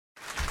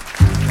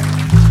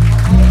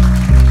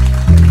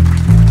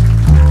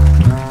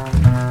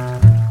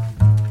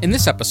In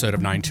this episode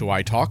of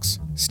 92i Talks,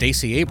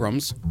 Stacey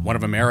Abrams, one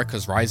of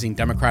America's rising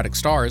Democratic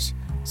stars,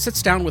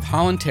 sits down with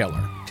Holland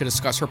Taylor to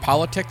discuss her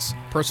politics,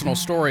 personal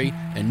story,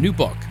 and new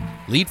book,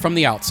 Lead from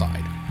the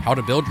Outside: How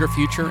to Build Your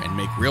Future and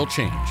Make Real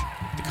Change.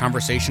 The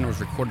conversation was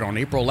recorded on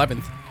April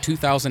 11th,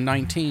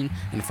 2019,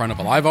 in front of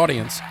a live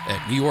audience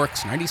at New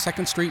York's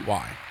 92nd Street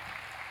Y.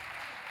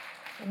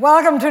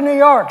 Welcome to New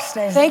York,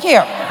 Stacey. Thank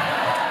you.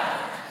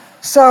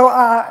 So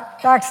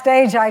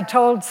backstage, I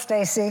told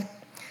Stacey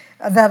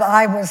that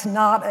I was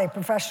not a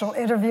professional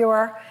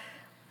interviewer.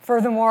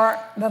 Furthermore,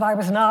 that I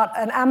was not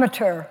an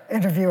amateur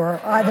interviewer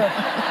either.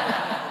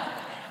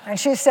 And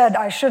she said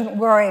I shouldn't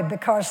worry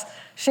because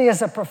she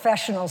is a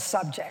professional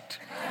subject.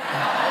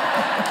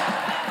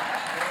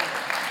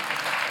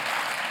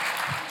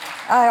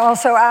 I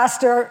also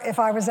asked her if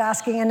I was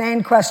asking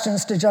inane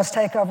questions to just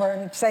take over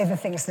and say the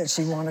things that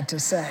she wanted to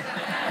say.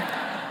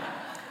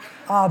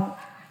 I'm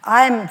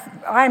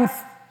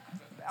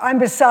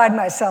beside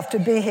myself to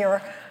be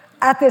here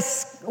at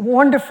this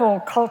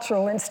wonderful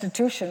cultural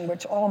institution,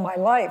 which all my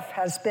life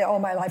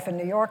in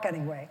New York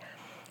anyway,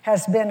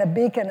 has been a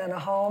beacon and a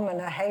home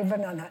and a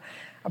haven and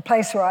a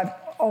place where I've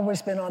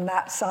always been on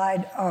that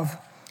side of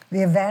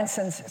the events,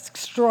 and it's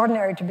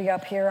extraordinary to be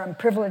up here. I'm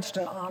privileged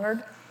and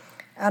honored.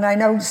 And I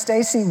know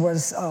Stacey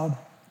was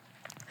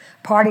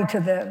party to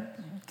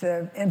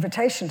the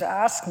invitation to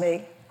ask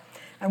me,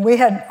 and we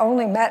had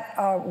only met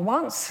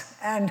once,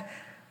 and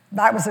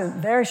that was a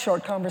very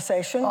short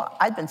conversation. Well,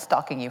 I'd been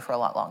stalking you for a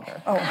lot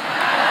longer. Oh.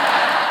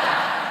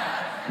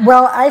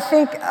 Well, I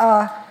think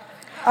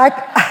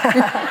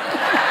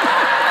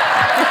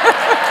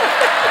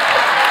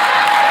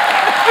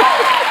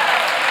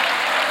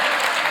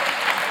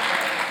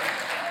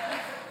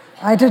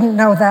I didn't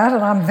know that,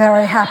 and I'm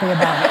very happy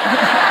about it.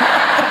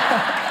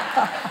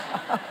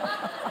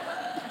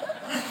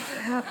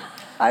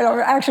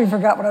 I actually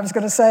forgot what I was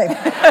going to say,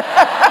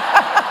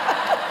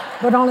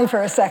 but only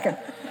for a second.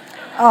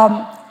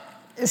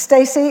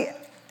 Stacey,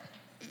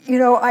 you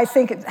know, I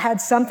think it had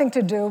something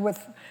to do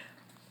with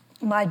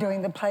my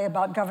doing the play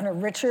about Governor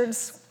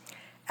Richards.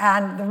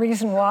 And the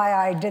reason why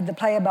I did the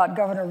play about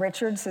Governor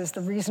Richards is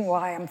the reason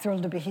why I'm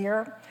thrilled to be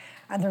here,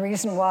 and the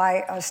reason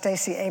why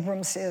Stacey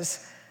Abrams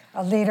is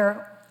a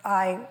leader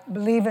I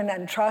believe in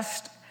and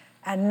trust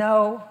and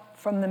know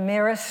from the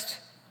merest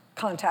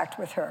contact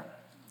with her.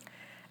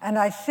 And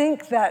I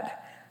think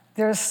that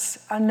there's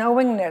a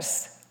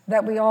knowingness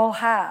that we all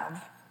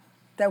have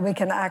that we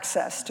can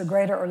access to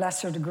greater or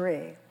lesser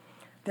degree.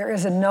 There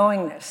is a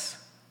knowingness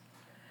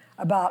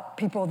about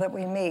people that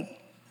we meet.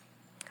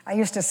 I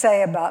used to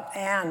say about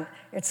Anne,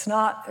 it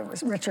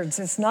was Richards,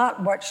 it's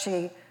not what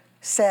she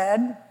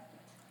said,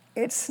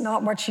 it's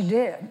not what she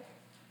did,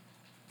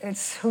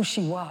 it's who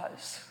she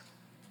was.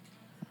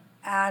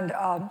 And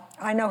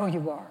I know who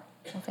you are.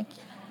 Well, thank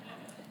you.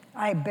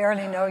 I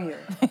barely know you,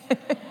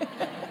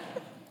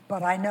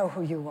 but I know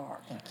who you are.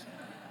 Thank you.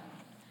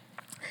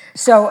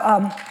 So,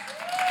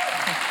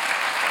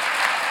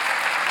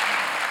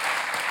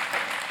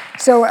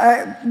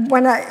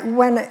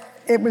 when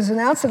it was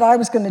announced that I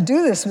was going to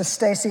do this with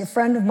Stacey, a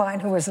friend of mine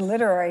who is a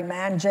literary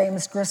man,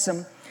 James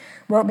Grissom,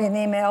 wrote me an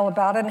email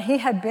about it, and he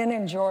had been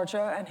in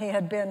Georgia, and he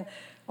had been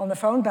on the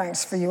phone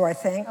banks for you, I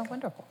think. Oh,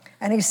 wonderful.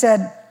 And he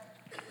said,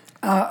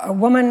 a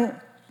woman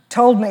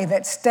told me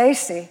that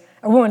Stacey,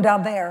 a woman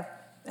down there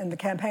in the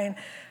campaign,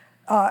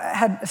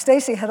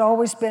 Stacey had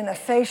always been a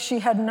face she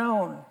had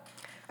known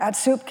at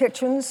soup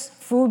kitchens,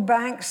 food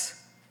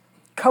banks,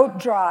 coat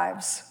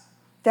drives,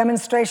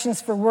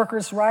 demonstrations for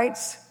workers'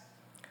 rights,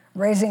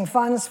 raising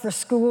funds for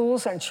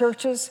schools and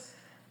churches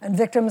and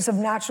victims of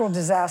natural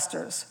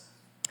disasters.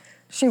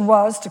 She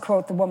was, to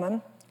quote the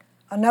woman,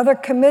 another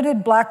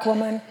committed black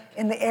woman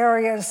in the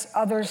areas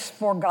others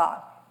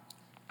forgot.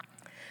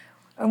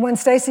 And when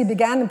Stacey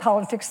began in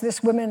politics,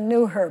 this woman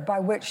knew her, by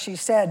which she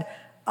said,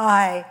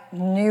 I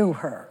knew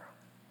her.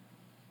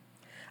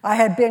 I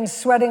had been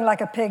sweating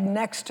like a pig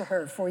next to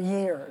her for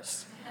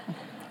years.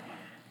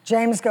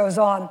 James goes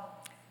on,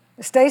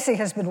 Stacey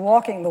has been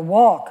walking the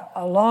walk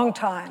a long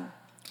time.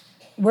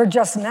 We're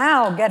just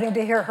now getting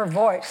to hear her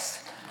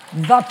voice,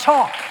 the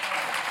talk.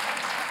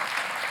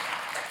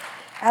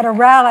 At a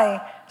rally,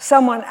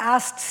 someone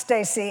asked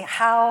Stacey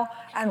how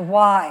and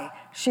why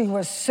she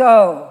was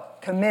so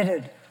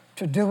committed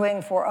to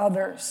doing for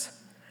others.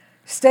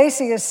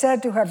 Stacey is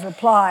said to have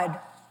replied,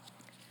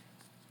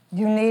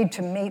 you need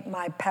to meet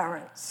my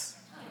parents.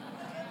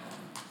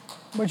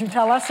 Would you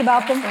tell us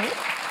about them?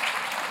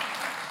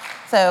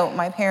 So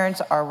my parents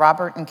are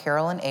Robert and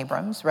Carolyn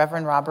Abrams,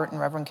 Reverend Robert and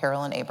Reverend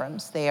Carolyn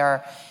Abrams. They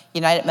are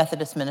United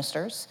Methodist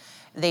ministers.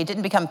 They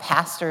didn't become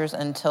pastors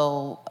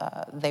until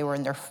they were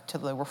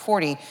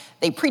 40.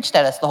 They preached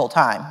at us the whole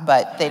time,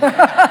 but they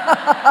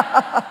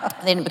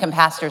didn't become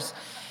pastors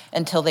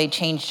until they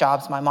changed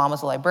jobs. My mom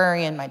was a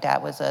librarian. My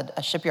dad was a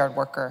shipyard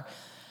worker.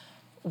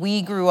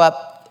 We grew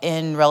up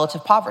in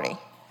relative poverty.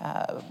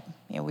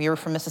 We were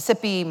from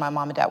Mississippi. My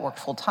mom and dad worked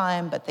full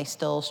time, but they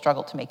still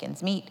struggled to make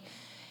ends meet.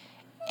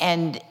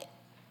 And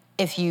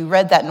if you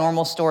read that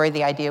normal story,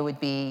 the idea would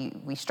be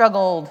we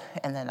struggled,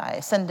 and then I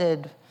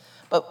ascended.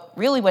 But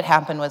really what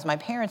happened was my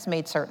parents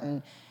made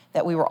certain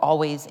that we were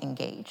always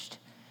engaged.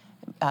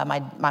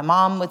 My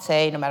mom would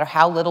say, no matter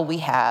how little we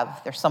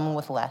have, there's someone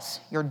with less.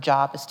 Your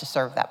job is to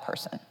serve that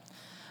person.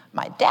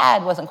 My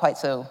dad wasn't quite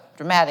so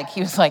dramatic. He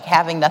was like,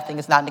 having nothing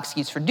is not an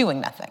excuse for doing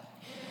nothing.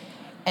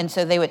 And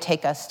so they would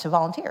take us to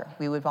volunteer.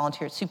 We would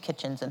volunteer at soup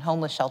kitchens and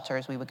homeless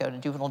shelters. We would go to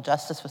juvenile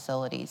justice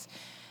facilities.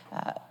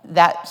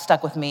 That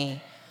stuck with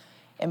me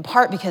in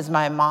part because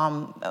my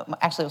mom,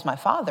 actually it was my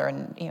father,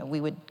 and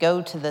we would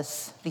go to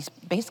these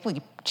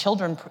basically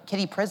children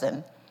kiddie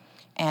prison.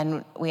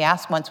 And we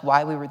asked once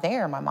why we were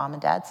there. My mom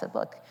and dad said,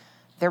 look,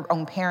 their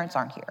own parents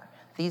aren't here.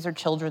 These are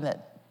children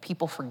that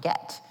people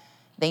forget.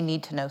 They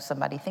need to know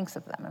somebody thinks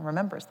of them and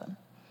remembers them.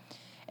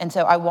 And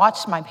so I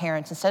watched my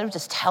parents, instead of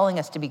just telling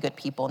us to be good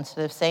people,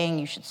 instead of saying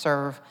you should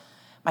serve,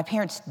 my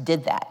parents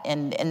did that.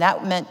 And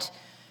that meant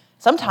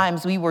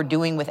sometimes we were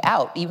doing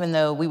without, even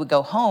though we would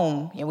go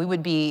home, we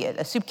would be at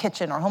a soup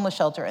kitchen or homeless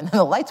shelter, and then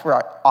the lights were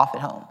off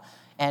at home.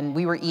 And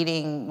we were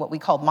eating what we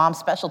called mom's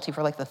specialty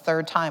for like the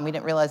third time. We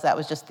didn't realize that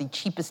was just the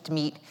cheapest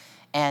meat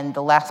and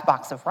the last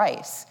box of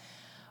rice.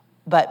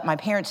 But my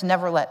parents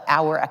never let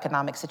our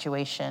economic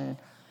situation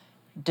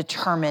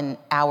determine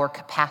our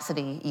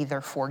capacity either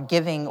for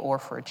giving or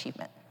for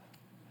achievement.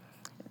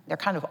 They're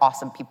kind of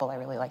awesome people. I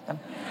really like them.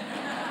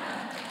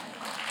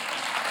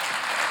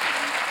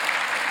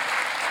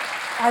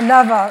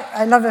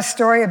 I love a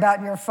story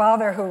about your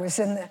father who was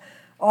in the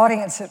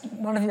audience at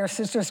one of your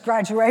sister's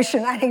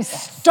graduation, and he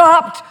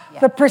stopped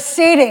the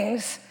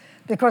proceedings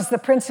because the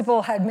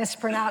principal had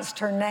mispronounced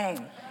her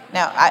name.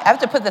 Now, I have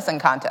to put this in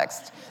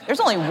context. There's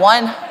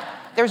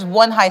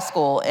one high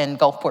school in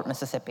Gulfport,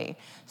 Mississippi.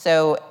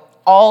 So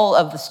all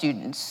of the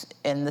students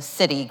in the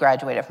city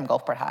graduated from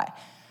Gulfport High.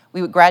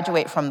 We would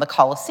graduate from the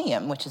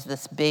Coliseum, which is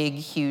this big,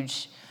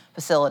 huge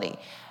facility.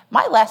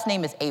 My last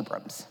name is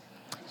Abrams.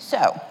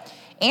 So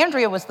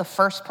Andrea was the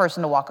first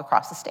person to walk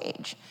across the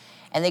stage.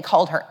 And they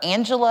called her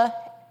Angela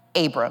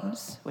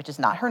Abrams, which is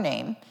not her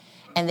name.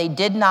 And they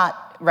did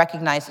not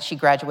recognize that she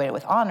graduated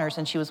with honors,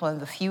 and she was one of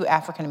the few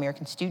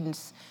African-American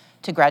students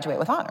to graduate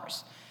with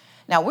honors.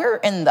 Now, we're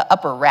in the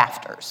upper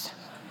rafters,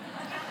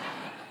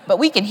 but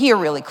we can hear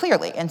really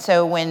clearly. And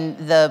so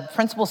when the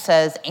principal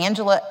says,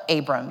 Angela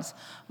Abrams,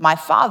 my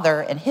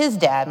father and his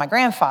dad, my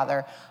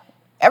grandfather,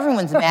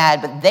 everyone's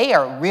mad, but they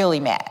are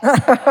really mad.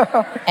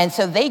 And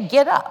so they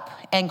get up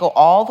and go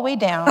all the way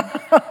down,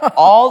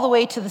 all the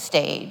way to the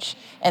stage,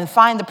 and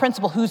find the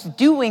principal who's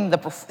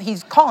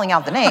he's calling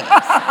out the names.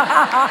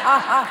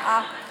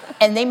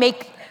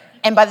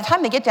 And by the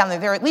time they get down there,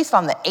 they're at least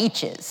on the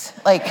H's.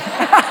 Like,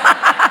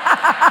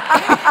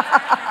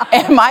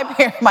 and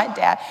my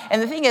dad,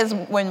 and the thing is,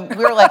 when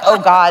we were like,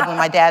 oh God, when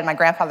my dad and my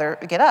grandfather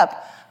get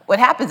up, what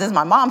happens is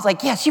my mom's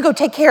like, yes, you go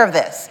take care of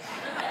this.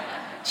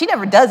 She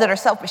never does it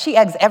herself, but she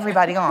eggs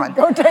everybody on.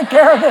 Go take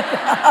care of it.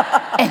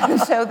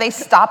 And so they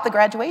stopped the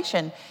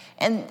graduation.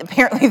 And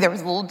apparently there was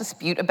a little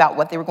dispute about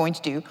what they were going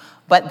to do,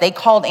 but they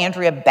called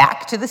Andrea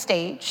back to the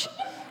stage.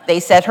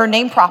 They said her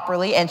name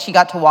properly, and she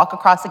got to walk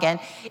across again.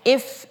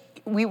 If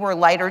we were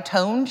lighter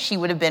toned, she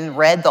would have been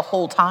red the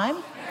whole time.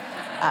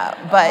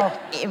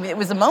 But it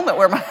was a moment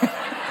where it's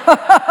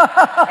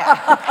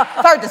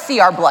hard to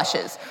see our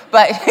blushes,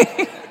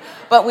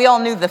 but we all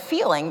knew the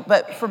feeling.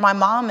 But for my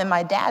mom and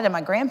my dad and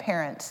my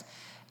grandparents,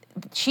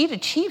 she'd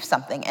achieved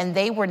something, and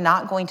they were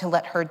not going to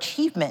let her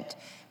achievement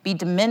be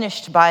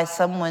diminished by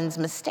someone's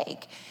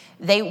mistake.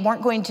 They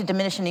weren't going to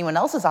diminish anyone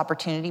else's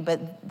opportunity,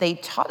 but they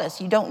taught us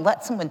you don't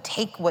let someone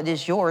take what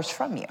is yours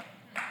from you.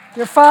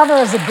 Your father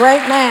is a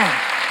great man.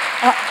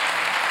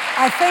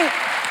 I think,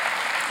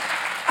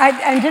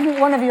 and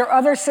didn't one of your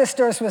other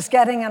sisters was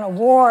getting an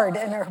award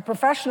in her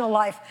professional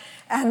life,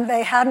 and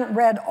they hadn't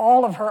read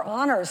all of her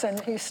honors, and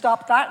he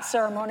stopped that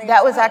ceremony.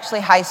 That was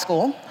actually high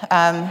school.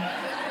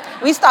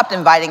 We stopped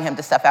inviting him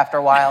to stuff after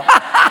a while.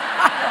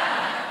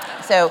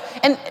 So,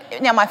 and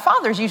now my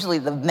father's usually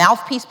the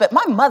mouthpiece, but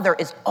my mother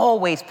is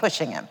always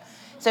pushing him.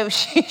 So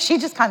she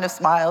just kind of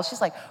smiles. She's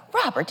like,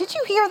 Robert, did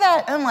you hear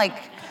that? And I'm like,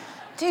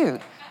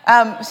 dude.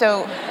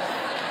 So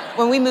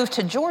when we moved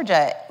to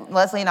Georgia,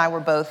 Leslie and I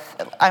were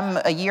both, I'm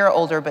a year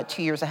older, but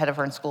 2 years ahead of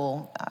her in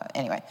school,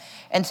 anyway.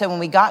 And so when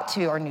we got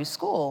to our new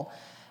school,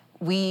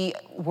 we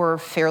were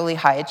fairly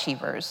high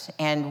achievers,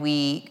 and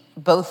we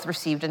both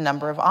received a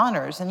number of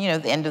honors. And,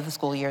 at the end of the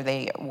school year,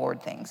 they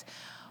award things.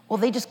 Well,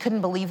 they just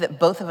couldn't believe that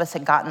both of us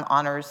had gotten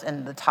honors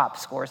and the top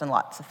scores and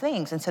lots of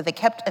things. And so they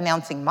kept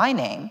announcing my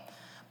name,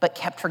 but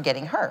kept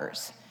forgetting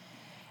hers.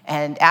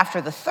 And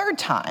after the third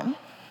time,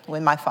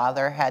 when my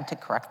father had to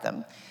correct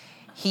them,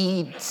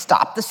 he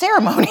stopped the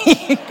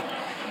ceremony.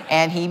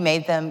 And he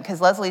made them,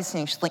 because Leslie's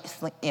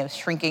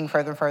shrinking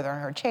further and further in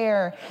her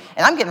chair.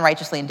 And I'm getting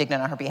righteously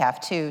indignant on her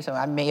behalf, too, so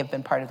I may have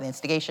been part of the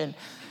instigation.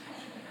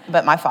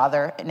 But my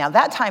father, now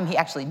that time he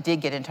actually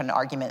did get into an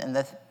argument, and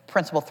the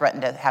principal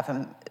threatened to have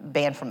him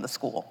banned from the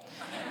school.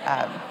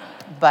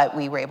 But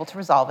we were able to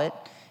resolve it,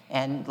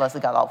 and Leslie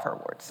got all of her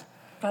awards.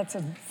 That's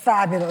a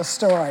fabulous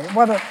story.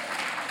 What a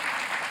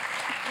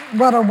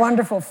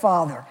wonderful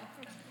father.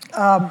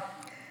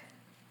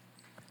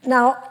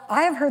 Now,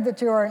 I have heard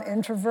that you're an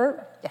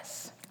introvert.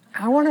 Yes.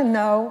 I want to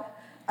know,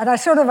 and I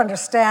sort of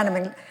understand. I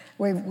mean,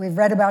 we've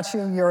read about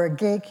you. You're a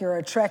geek. You're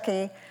a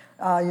Trekkie.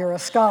 You're a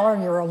scholar.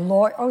 You're a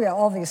lawyer. Oh yeah,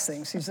 all these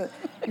things.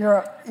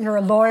 You're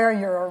a lawyer.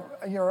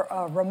 You're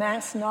a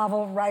romance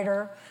novel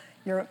writer.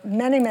 You're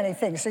many, many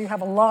things. So you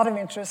have a lot of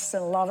interests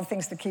and a lot of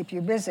things to keep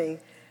you busy.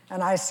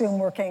 And I assume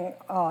working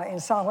in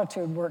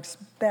solitude works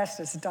best,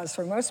 as it does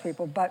for most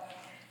people. But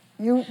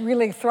you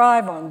really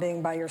thrive on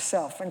being by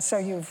yourself. And so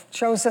you've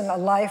chosen a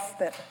life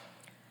that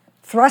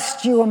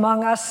thrust you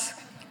among us,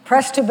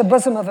 pressed to the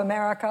bosom of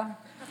America.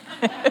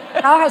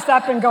 How has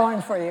that been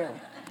going for you?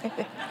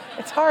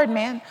 It's hard,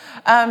 man.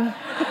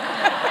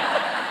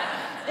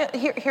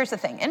 Here's the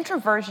thing.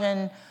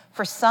 Introversion,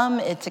 for some,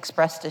 it's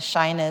expressed as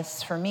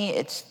shyness. For me,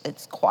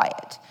 it's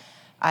quiet.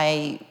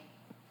 I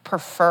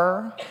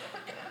prefer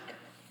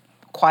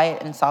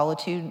quiet and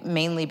solitude,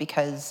 mainly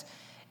because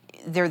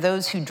there are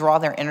those who draw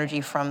their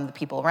energy from the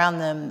people around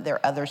them. There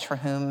are others for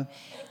whom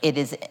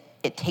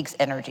it takes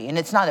energy. And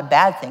it's not a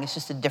bad thing. It's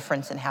just a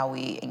difference in how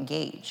we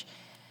engage.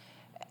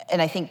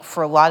 And I think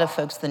for a lot of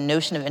folks, the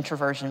notion of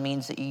introversion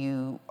means that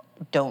you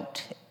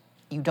don't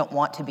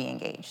want to be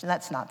engaged. And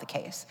that's not the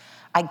case.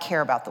 I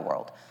care about the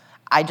world.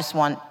 I just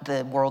want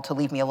the world to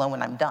leave me alone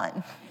when I'm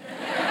done.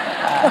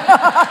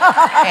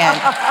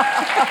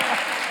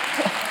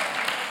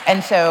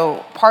 And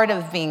so part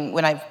of being,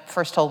 when I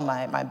first told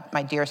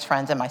my dearest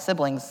friends and my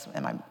siblings,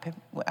 and I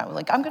was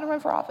like, I'm going to run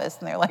for office.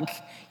 And they're like,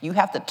 you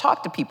have to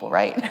talk to people,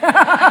 right?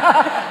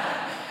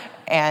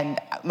 And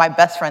my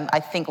best friend, I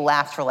think,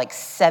 laughed for like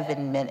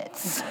 7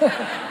 minutes.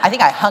 I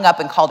think I hung up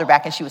and called her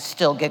back, and she was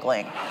still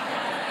giggling.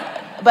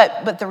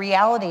 But the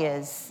reality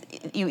is,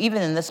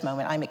 even in this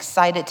moment, I'm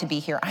excited to be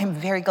here. I'm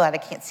very glad I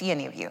can't see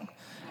any of you.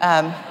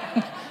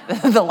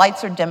 The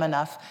lights are dim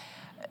enough.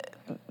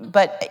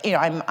 But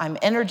I'm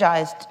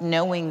energized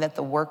knowing that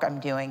the work I'm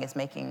doing is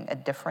making a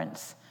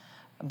difference.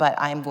 But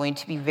I'm going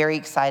to be very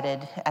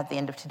excited at the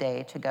end of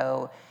today to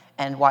go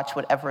and watch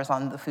whatever is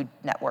on the Food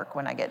Network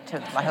when I get to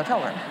my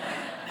hotel room.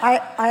 I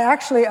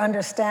actually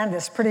understand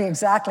this pretty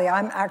exactly.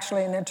 I'm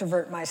actually an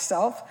introvert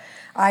myself.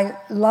 I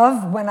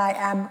love when I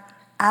am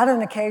at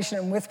an occasion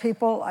and with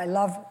people. I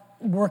love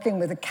working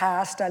with a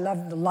cast. I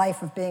love the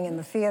life of being in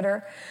the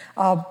theater.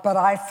 But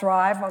I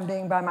thrive on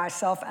being by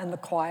myself and the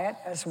quiet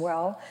as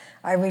well.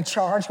 I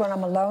recharge when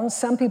I'm alone.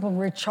 Some people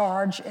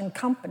recharge in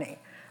company.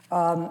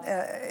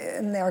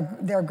 And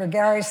they're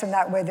gregarious in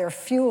that way. They're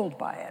fueled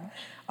by it.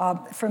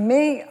 For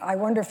me, I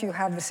wonder if you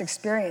have this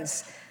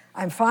experience.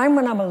 I'm fine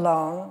when I'm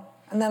alone,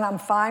 and then I'm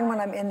fine when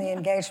I'm in the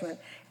engagement.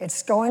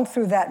 It's going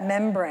through that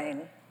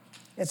membrane.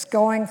 It's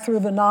going through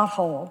the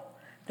knothole.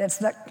 That's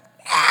the,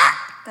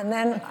 and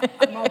then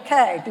I'm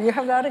okay. Do you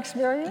have that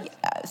experience?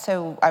 Yeah,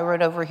 so I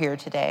rode over here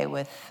today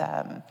with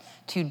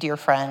 2 dear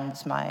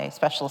friends, my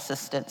special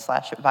assistant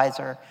 /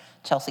 advisor,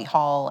 Chelsea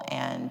Hall,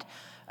 and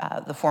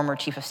the former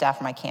chief of staff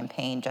for my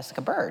campaign,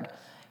 Jessica Bird.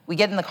 We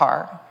get in the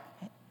car,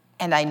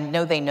 and I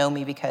know they know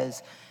me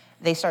because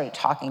they started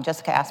talking.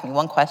 Jessica asked me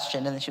one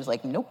question, and then she was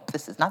like, nope,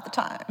 this is not the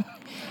time.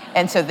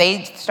 And so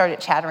they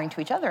started chattering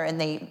to each other,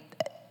 and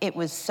it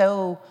was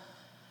so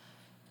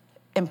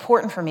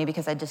important for me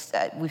because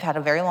we've had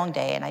a very long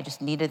day, and I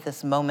just needed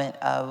this moment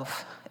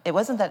of, it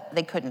wasn't that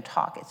they couldn't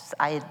talk, it's just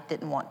I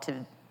didn't want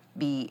to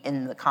be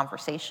in the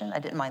conversation. I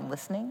didn't mind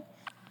listening.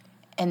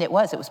 And it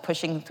was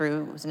pushing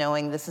through, it was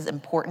knowing this is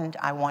important,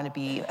 I want to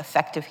be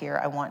effective here,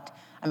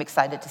 I'm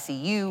excited to see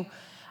you,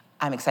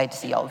 I'm excited to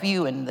see all of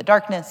you in the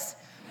darkness.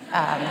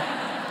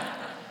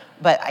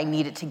 But I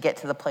needed to get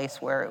to the place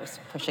where it was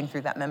pushing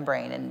through that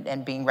membrane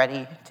and being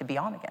ready to be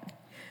on again.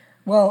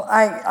 Well,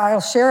 I'll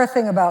share a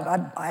thing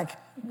about,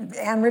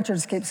 Ann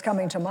Richards keeps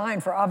coming to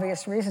mind for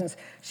obvious reasons.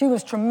 She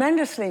was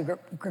tremendously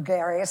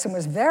gregarious and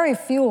was very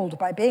fueled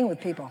by being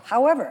with people.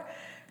 However,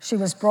 she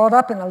was brought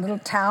up in a little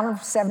town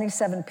of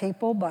 77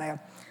 people by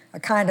a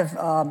kind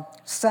of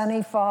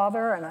sunny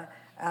father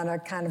and a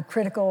kind of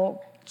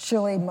critical,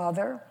 chilly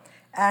mother.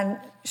 And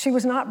she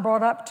was not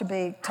brought up to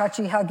be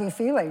touchy, huggy,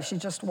 feely. She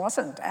just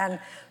wasn't. And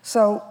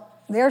so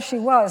there she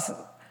was,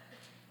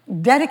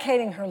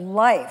 dedicating her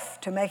life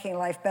to making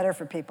life better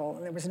for people.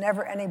 And there was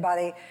never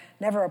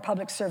a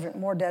public servant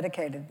more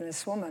dedicated than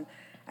this woman.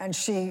 And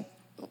she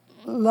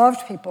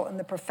loved people in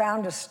the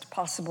profoundest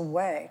possible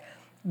way.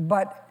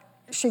 But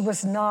she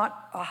was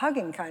not a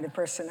hugging kind of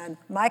person. And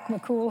Mike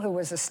McCool, who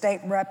was a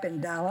state rep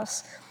in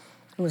Dallas,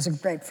 who was a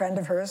great friend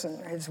of hers,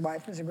 and his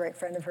wife was a great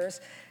friend of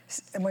hers,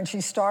 and when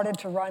she started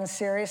to run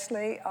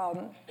seriously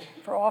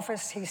for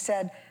office, he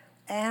said,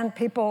 Ann,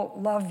 people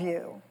love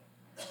you.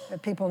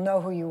 That people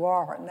know who you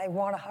are, and they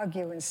want to hug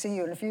you and see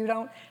you. And if you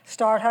don't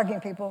start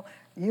hugging people,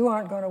 you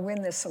aren't going to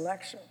win this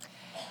election.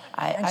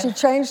 And she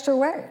changed her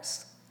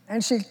ways,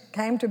 and she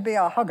came to be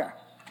a hugger.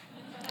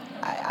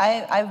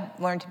 I've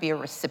learned to be a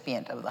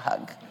recipient of the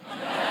hug.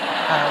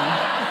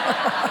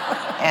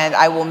 And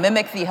I will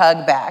mimic the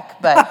hug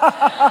back, but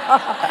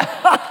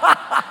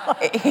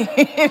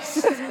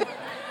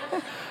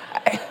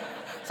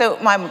so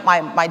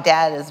my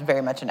dad is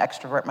very much an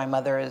extrovert. My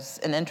mother is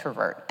an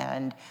introvert,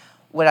 and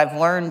what I've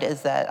learned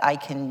is that I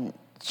can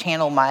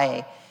channel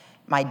my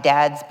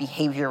dad's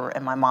behavior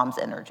and my mom's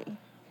energy.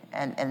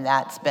 And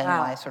that's been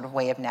my sort of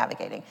way of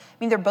navigating. I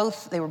mean,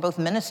 they were both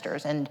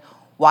ministers, and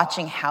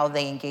watching how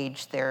they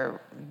engaged their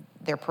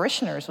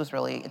parishioners was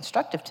really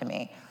instructive to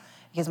me,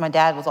 because my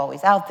dad was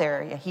always out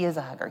there. Yeah, he is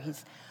a hugger.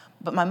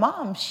 But my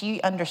mom,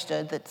 she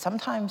understood that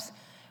sometimes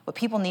what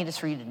people need is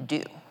for you to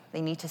do.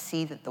 They need to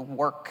see that the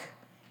work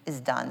is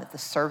done, that the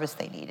service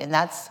they need. And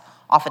that's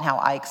often how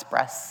I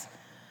express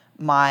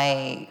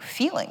my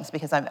feelings,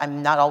 because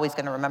I'm not always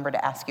going to remember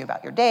to ask you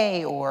about your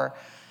day or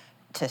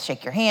to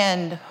shake your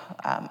hand.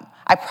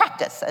 I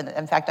practice. And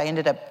in fact, I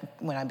ended up,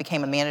 when I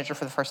became a manager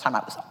for the first time,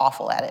 I was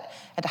awful at it.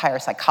 I had to hire a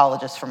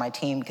psychologist for my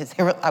team because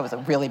I was a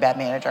really bad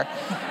manager.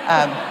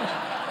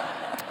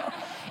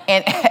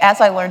 And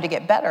as I learned to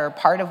get better,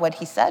 part of what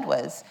he said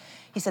was,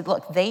 he said,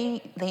 look,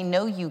 they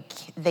know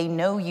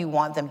you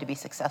want them to be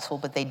successful,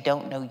 but they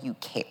don't know you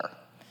care.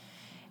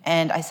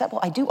 And I said,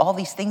 well, I do all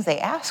these things they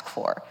ask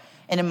for.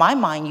 And in my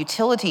mind,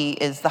 utility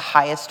is the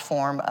highest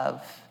form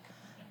of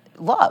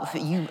love.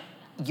 You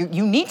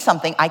need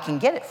something, I can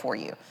get it for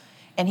you.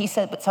 And he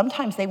said, but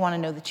sometimes they want to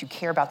know that you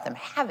care about them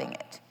having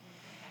it.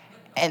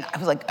 And I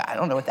was like, I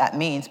don't know what that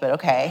means, but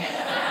okay.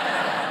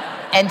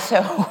 And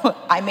so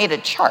I made a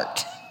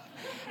chart.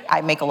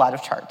 I make a lot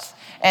of charts.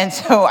 And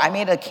so I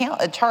made a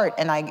chart,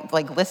 and I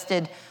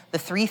listed the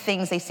 3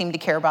 things they seemed to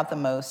care about the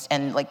most,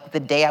 and the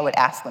day I would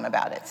ask them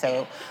about it.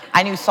 So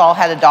I knew Saul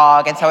had a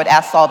dog, and so I would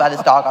ask Saul about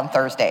his dog on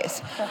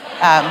Thursdays.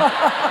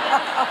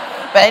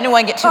 But I didn't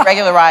want to get too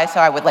regularized,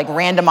 so I would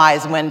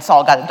randomize when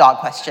Saul got a dog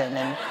question,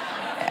 and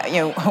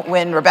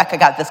when Rebecca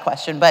got this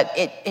question. But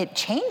it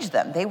changed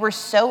them. They were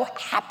so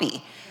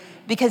happy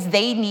because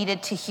they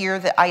needed to hear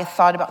that I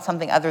thought about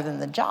something other than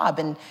the job.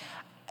 And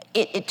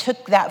it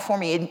took that for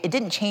me. It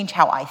didn't change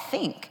how I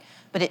think,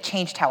 but it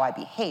changed how I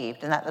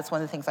behaved. And that's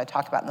one of the things I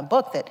talk about in the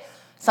book, that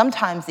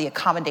sometimes the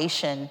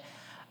accommodation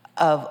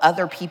of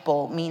other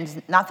people means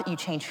not that you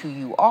change who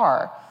you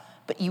are,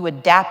 but you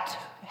adapt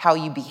how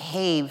you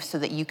behave so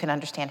that you can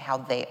understand how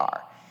they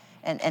are.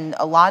 And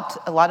a lot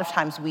of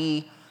times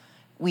we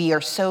are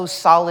so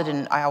solid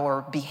in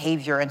our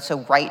behavior and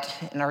so right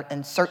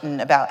and certain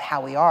about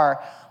how we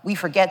are, we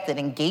forget that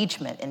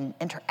engagement and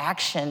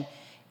interaction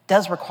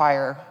does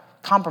require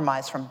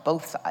compromise from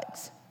both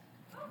sides.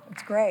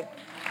 It's great.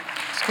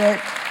 It's great.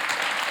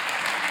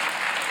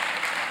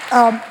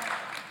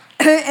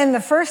 In the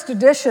first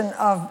edition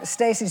of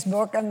Stacey's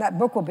book, and that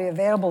book will be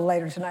available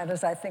later tonight,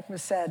 as I think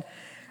was said,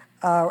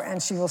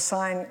 and she will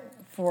sign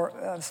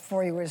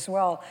for you as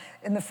well.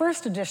 In the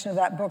first edition of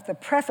that book, the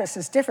preface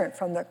is different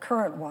from the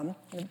current one.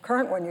 In the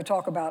current one, you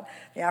talk about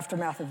the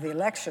aftermath of the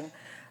election.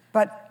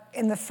 But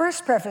in the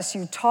first preface,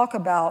 you talk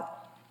about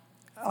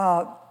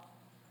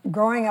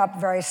growing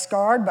up very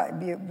scarred.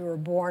 You were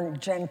born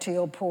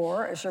genteel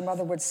poor, as your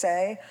mother would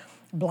say,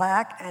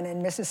 black and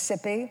in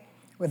Mississippi,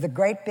 with a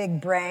great big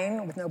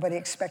brain, with nobody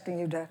expecting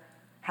you to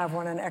have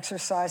one and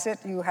exercise it.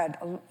 You had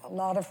a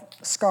lot of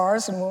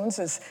scars and wounds,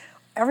 as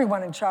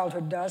everyone in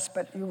childhood does,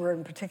 but you were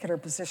in a particular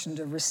position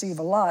to receive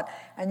a lot,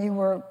 and you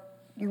were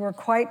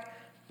quite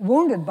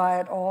wounded by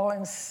it all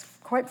and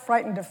quite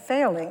frightened of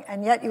failing,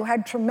 and yet you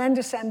had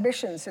tremendous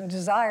ambitions and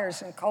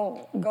desires and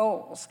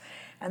goals.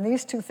 And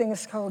these two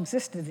things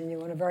coexisted in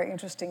you in a very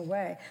interesting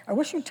way. I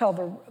wish you'd tell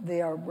the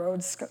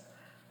Rhodes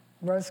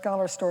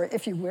Scholar story,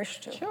 if you wish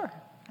to. Sure.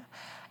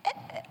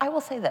 I will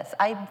say this.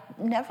 I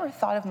never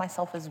thought of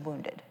myself as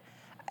wounded.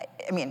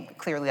 I mean,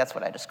 clearly that's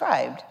what I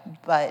described,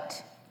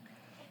 but...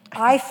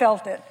 I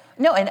felt it.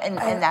 No, and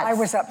that's... I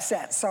was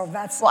upset, so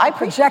that's... Well, I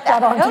appreciate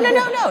that. No.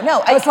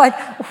 I was like,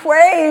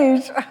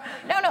 wait.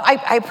 No,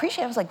 I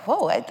appreciate it. I was like,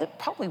 whoa, it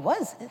probably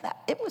was.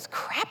 It was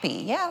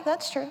crappy. Yeah,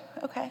 that's true.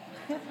 Okay.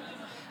 Yeah.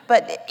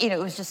 But, it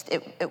was just,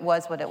 it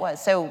was what it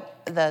was. So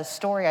the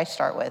story I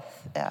start with,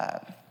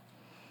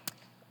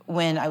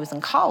 when I was in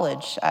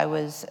college, I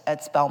was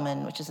at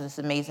Spelman, which is this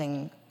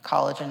amazing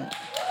college, and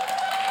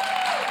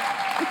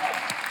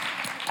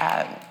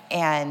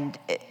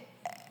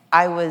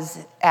I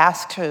was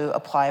asked to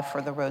apply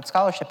for the Rhodes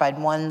Scholarship. I'd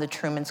won the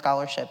Truman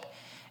Scholarship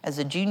as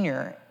a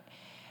junior.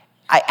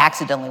 I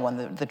accidentally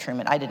won the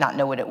Truman. I did not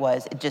know what it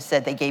was. It just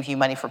said they gave you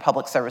money for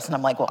public service, and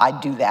I'm like, well,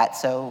 I'd do that,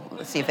 so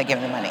let's see if they give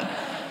me the money.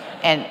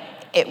 And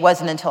it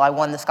wasn't until I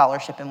won the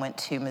scholarship and went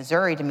to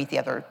Missouri to meet the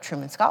other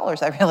Truman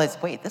Scholars, I realized,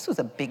 wait, this was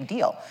a big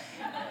deal.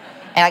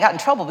 And I got in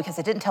trouble because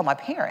I didn't tell my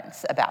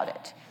parents about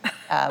it.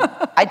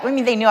 I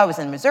mean, they knew I was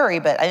in Missouri,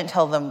 but I didn't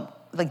tell them,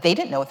 they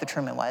didn't know what the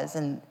Truman was.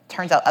 And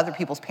turns out other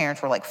people's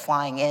parents were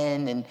flying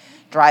in and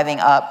driving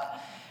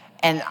up.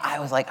 And I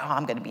was like, oh,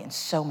 I'm going to be in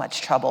so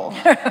much trouble.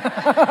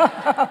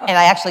 And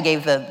I actually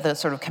gave the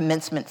sort of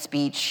commencement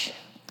speech.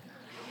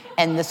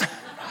 And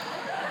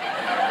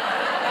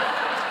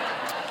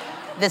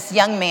this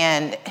young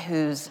man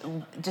who's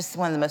just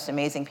one of the most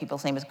amazing people,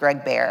 his name is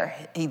Greg Bear.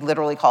 He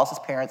literally calls his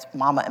parents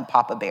Mama and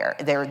Papa Bear.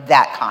 They're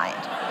that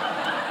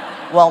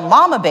kind. Well,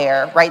 Mama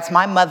Bear writes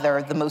my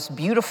mother the most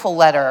beautiful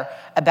letter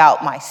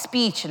about my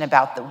speech and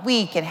about the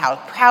week and how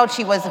proud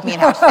she was of me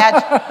and how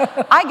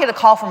sad I get a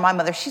call from my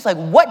mother. She's like,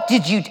 what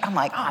did you do? I'm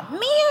like, oh,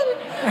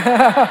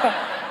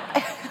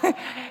 man.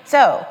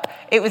 So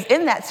it was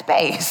in that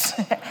space,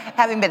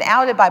 having been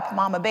outed by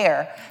Mama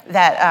Bear,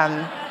 that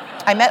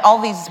I met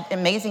all these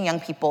amazing young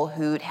people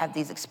who'd had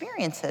these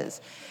experiences.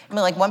 I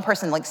mean, like one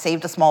person like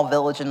saved a small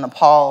village in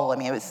Nepal. I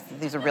mean,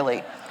 these are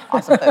really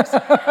awesome folks.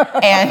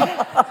 And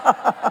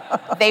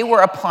they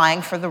were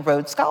applying for the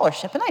Rhodes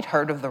Scholarship, and I'd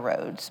heard of the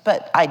Rhodes,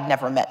 but I'd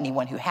never met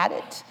anyone who had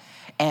it,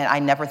 and I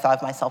never thought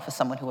of myself as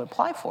someone who would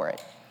apply for it.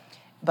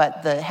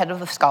 But the head of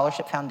the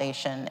Scholarship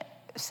Foundation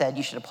said,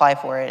 you should apply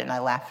for it, and I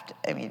laughed,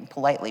 I mean,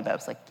 politely, but I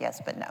was like,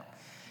 yes, but no.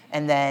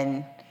 And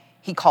then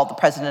he called the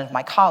president of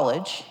my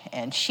college,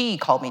 and she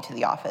called me to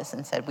the office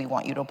and said, we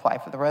want you to apply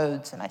for the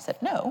Rhodes, and I said,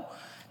 no,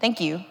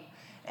 thank you.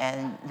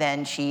 And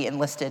then she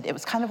enlisted. It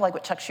was kind of like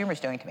what Chuck Schumer's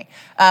doing to me.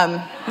 So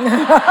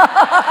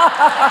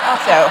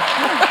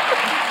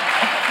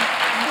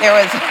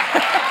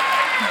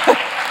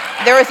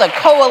there was a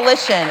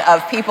coalition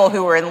of people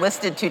who were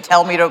enlisted to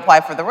tell me to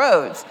apply for the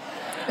Rhodes.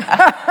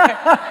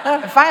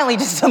 And finally,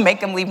 just to make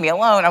them leave me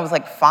alone, I was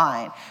like,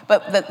 fine.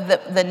 But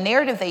the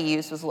narrative they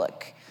used was,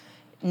 look,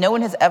 no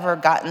one has ever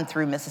gotten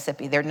through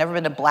Mississippi. There had never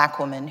been a black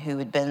woman who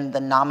had been the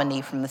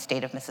nominee from the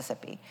state of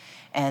Mississippi.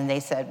 And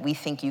they said, we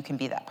think you can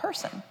be that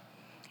person.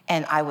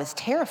 And I was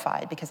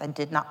terrified because I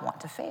did not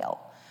want to fail.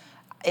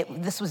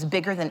 This was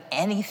bigger than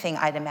anything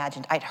I'd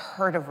imagined. I'd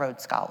heard of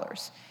Rhodes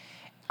Scholars.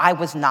 I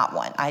was not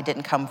one. I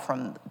didn't come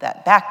from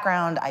that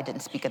background. I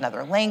didn't speak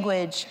another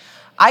language.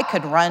 I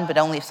could run, but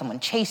only if someone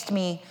chased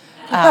me.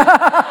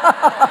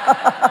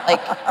 I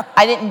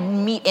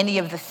didn't meet any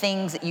of the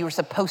things that you were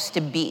supposed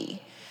to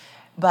be.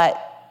 But,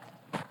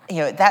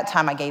 at that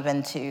time I gave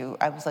in to,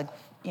 I was like,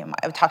 I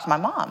would talk to my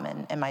mom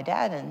and my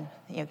dad, and,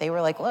 they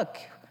were like, look,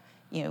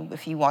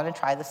 if you want to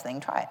try this thing,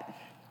 try it.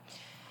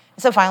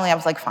 And so finally I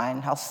was like,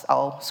 fine,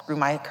 I'll screw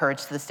my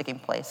courage to the sticking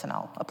place and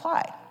I'll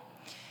apply.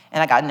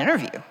 And I got an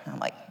interview. And I'm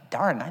like,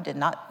 darn, I did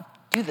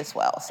not do this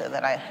well. So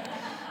then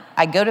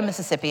I go to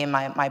Mississippi, and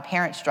my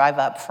parents drive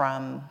up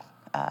from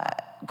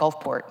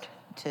Gulfport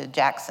to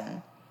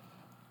Jackson.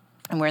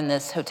 And we're in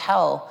this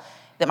hotel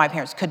that my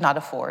parents could not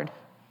afford.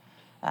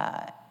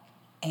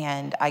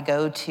 And I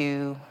go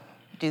to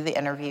do the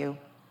interview,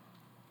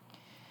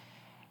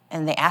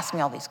 and they ask me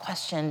all these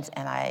questions,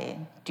 and I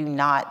do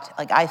not,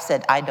 I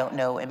said, I don't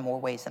know in more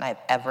ways than I've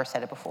ever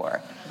said it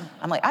before.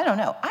 I'm like, I don't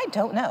know. I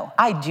don't know.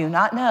 I do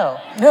not know.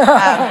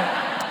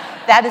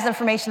 That is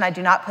information I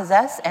do not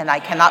possess, and I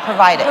cannot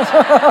provide it.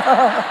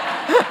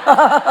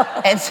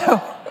 And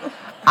so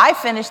I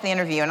finished the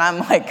interview, and I'm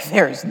like,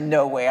 there's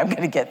no way I'm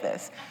going to get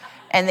this.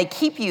 And they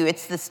keep you,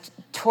 it's this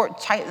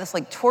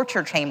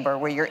torture chamber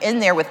where you're in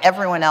there with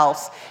everyone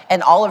else,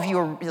 and all of you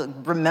are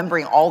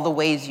remembering all the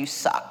ways you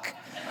suck.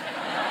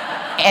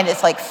 And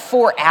it's like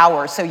 4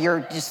 hours, so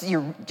you're just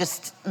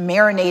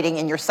marinating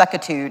in your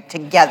suckitude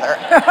together.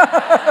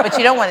 But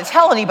you don't want to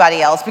tell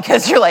anybody else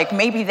because you're like,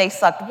 maybe they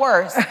sucked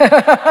worse.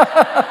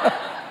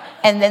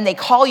 And then they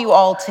call you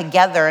all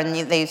together,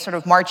 and they sort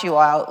of march you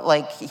out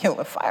like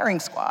a firing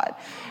squad.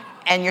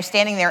 And you're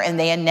standing there, and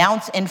they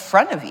announce in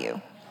front of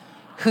you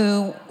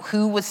who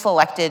was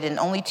selected, and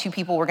only 2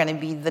 people were going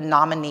to be the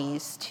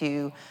nominees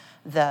to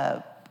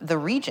the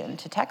region,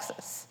 to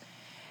Texas.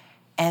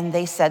 And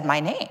they said my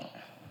name.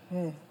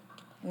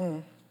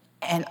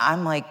 And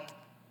I'm like,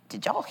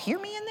 did y'all hear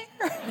me in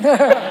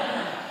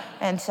there?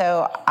 And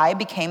so I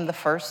became the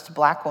first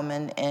black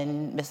woman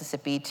in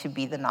Mississippi to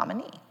be the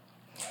nominee.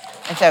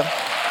 And so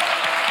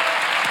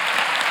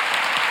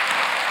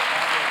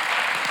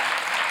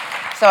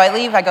I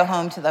leave, I go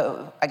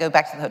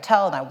back to the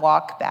hotel, and I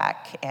walk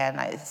back, and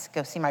I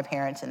go see my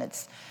parents, and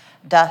it's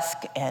dusk,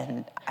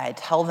 and I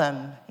tell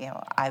them,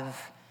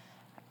 I've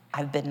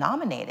been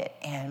nominated,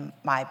 and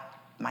my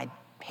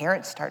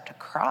parents start to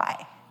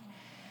cry.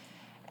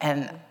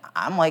 And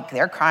I'm like,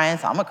 they're crying,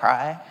 so I'm gonna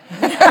cry.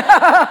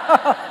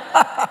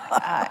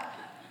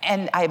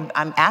 And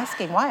I'm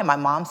asking why, and my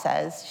mom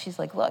says, she's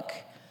like, look,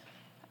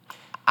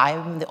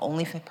 I'm the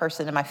only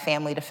person in my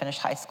family to finish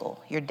high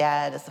school. Your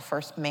dad is the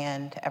first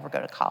man to ever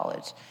go to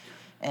college.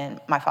 And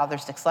my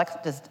father's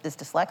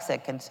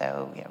dyslexic, and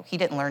so he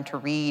didn't learn to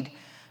read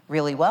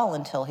really well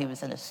until he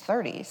was in his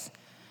 30s,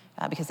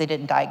 because they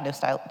didn't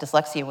diagnose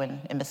dyslexia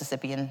in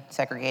Mississippi, and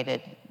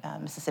segregated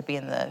Mississippi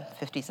in the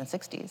 50s and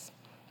 60s.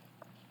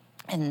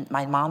 And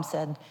my mom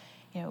said,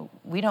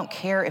 we don't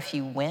care if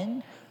you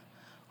win.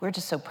 We're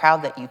just so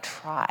proud that you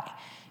try,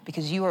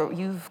 because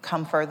you've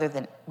come further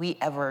than we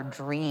ever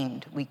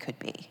dreamed we could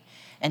be.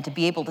 And to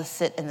be able to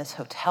sit in this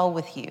hotel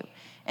with you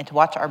and to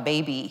watch our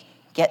baby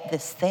get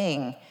this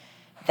thing,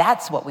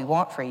 that's what we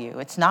want for you.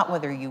 It's not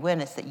whether you win,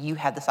 it's that you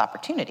had this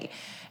opportunity.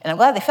 And I'm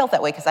glad they felt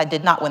that way, because I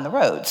did not win the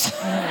Rhodes.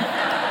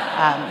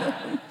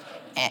 And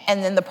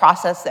then the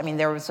process,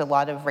 there was a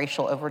lot of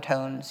racial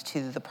overtones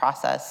to the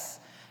process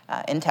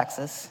in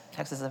Texas.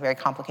 Texas is a very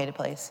complicated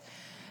place.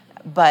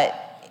 But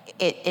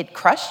it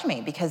crushed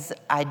me, because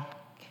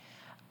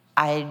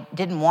I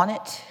didn't want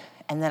it,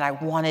 and then I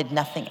wanted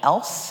nothing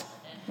else,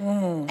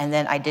 and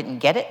then I didn't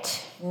get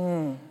it,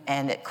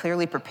 and it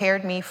clearly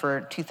prepared me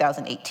for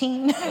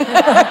 2018.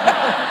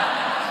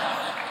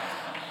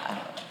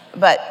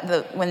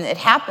 But when it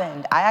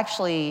happened, I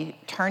actually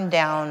turned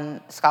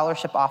down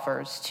scholarship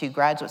offers to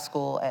graduate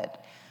school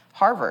at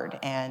Harvard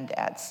and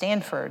at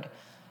Stanford.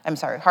 I'm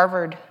sorry,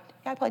 Harvard.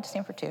 Yeah, I applied to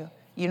Stanford too.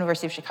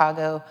 University of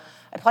Chicago.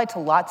 I applied to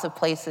lots of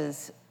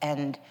places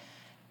and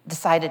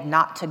decided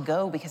not to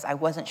go because I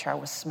wasn't sure I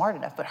was smart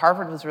enough. But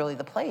Harvard was really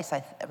the place.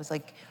 I was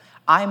like,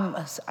 I'm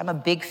a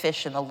big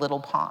fish in a little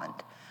pond.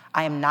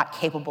 I am not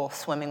capable of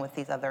swimming with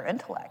these other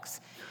intellects.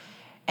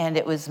 And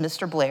it was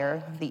Mr.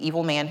 Blair, the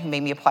evil man who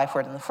made me apply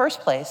for it in the first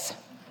place,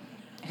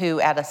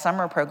 who at a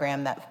summer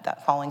program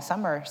that following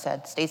summer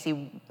said,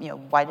 Stacey,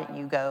 why didn't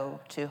you go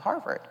to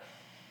Harvard?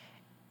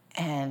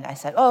 And I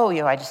said,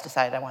 I just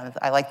decided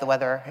I like the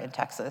weather in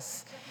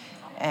Texas.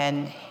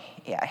 And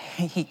yeah,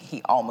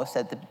 he almost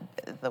said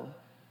the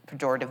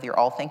pejorative you're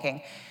all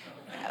thinking.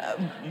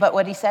 But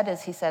what he said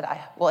is, he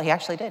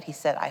actually did. He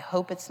said, I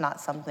hope it's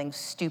not something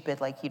stupid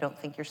like you don't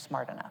think you're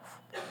smart enough.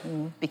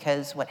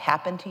 Because what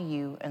happened to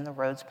you in the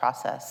Rhodes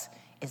process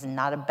is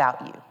not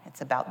about you,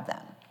 it's about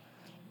them.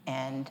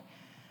 And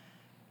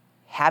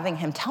having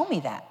him tell me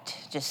that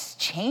just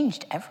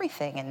changed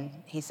everything. And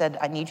he said,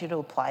 I need you to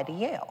apply to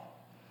Yale.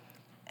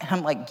 And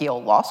I'm like,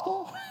 Yale Law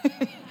School?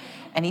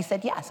 And he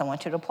said, yes, I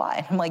want you to apply.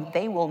 And I'm like,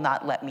 they will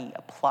not let me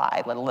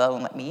apply, let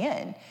alone let me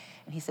in.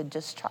 And he said,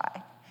 just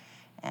try.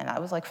 And I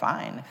was like,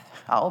 fine,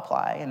 I'll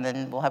apply, and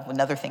then we'll have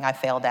another thing I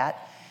failed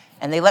at.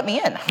 And they let me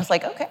in. I was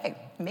like, okay,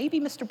 maybe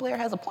Mr. Blair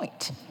has a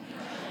point.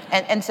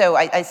 And so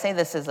I say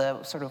this as a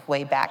sort of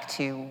way back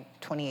to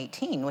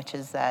 2018, which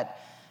is that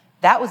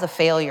was a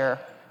failure,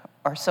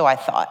 or so I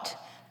thought.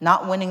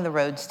 Not winning the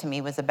Rhodes to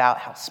me was about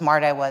how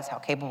smart I was, how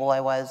capable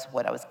I was,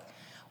 what I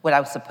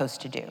was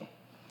supposed to do.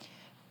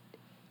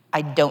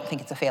 I don't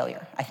think it's a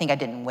failure. I think I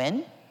didn't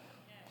win.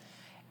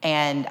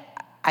 And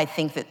I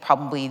think that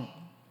probably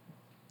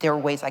there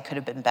were ways I could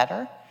have been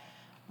better.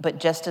 But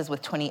just as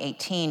with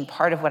 2018,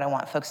 part of what I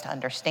want folks to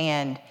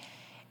understand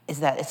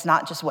is that it's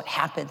not just what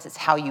happens, it's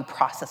how you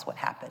process what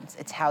happens.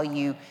 It's how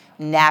you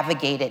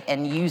navigate it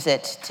and use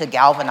it to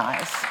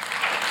galvanize.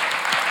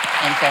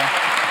 And so,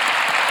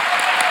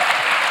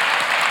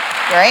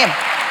 here I am.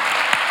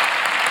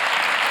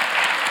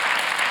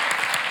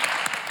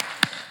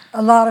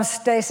 A lot of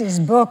Stacey's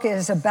book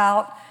is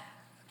about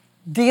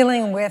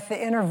dealing with the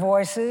inner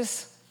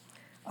voices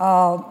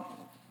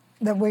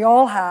that we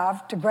all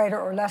have to greater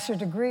or lesser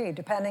degree,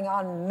 depending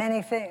on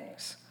many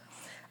things.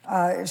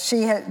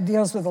 She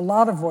deals with a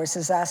lot of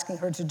voices asking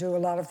her to do a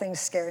lot of things,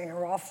 scaring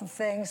her off of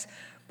things,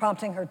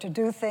 prompting her to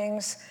do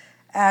things,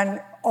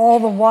 and all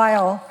the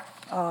while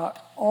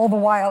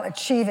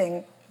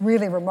achieving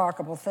really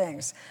remarkable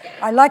things.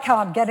 I like how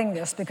I'm getting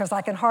this because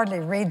I can hardly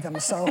read them,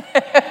 so.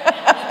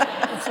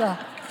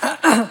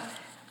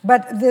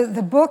 But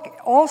the book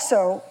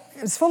also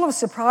is full of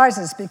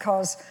surprises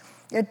because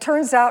it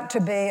turns out to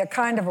be a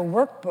kind of a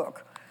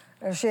workbook.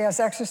 She has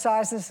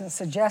exercises and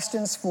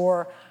suggestions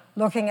for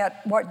looking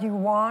at what you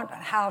want and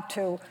how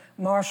to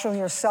marshal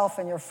yourself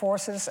and your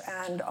forces.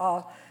 And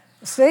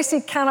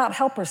Stacey cannot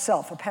help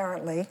herself,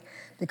 apparently,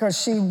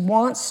 because she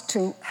wants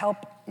to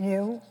help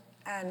you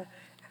and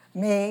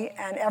me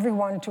and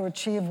everyone to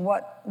achieve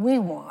what we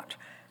want.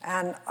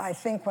 And I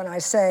think when I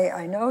say,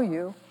 I know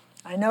you,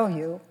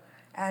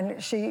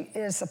 and she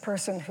is a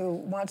person who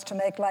wants to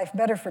make life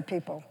better for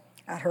people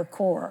at her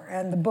core.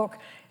 And the book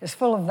is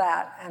full of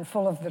that and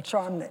full of the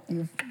charm that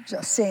you've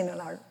just seen,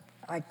 and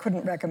I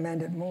couldn't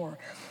recommend it more.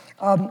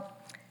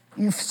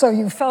 So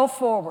you fell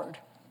forward.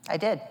 I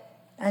did.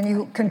 And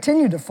you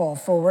continue to fall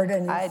forward.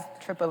 And I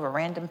trip over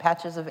random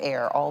patches of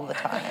air all the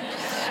time.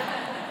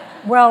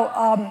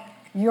 Well,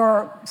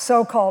 your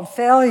so-called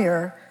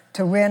failure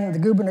to win the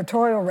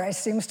gubernatorial race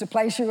seems to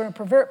place you in a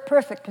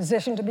perfect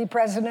position to be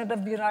president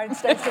of the United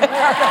States of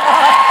America.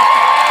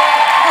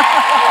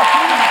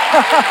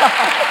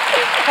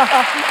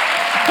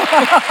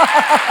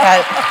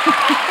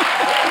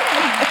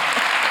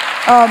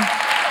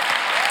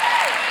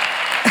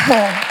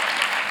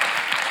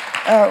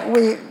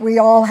 We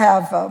all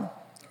have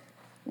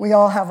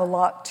a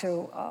lot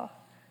to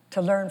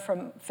learn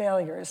from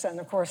failures, and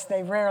of course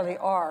they rarely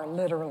are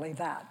literally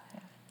that.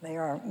 They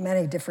are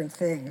many different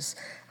things.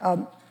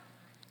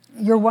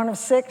 You're one of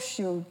six.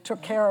 You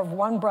took care of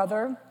one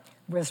brother.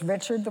 Was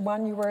Richard the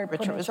one you were put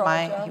in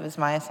charge of? He was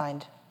my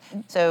assigned.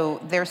 So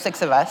there's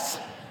six of us.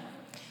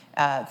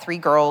 3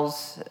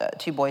 girls,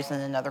 2 boys,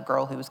 and another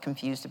girl who was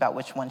confused about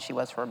which one she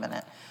was for a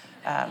minute.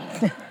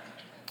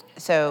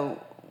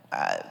 So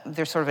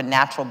there's sort of a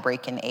natural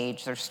break in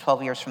age. There's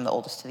 12 years from the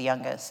oldest to the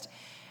youngest.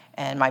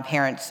 And my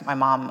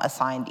mom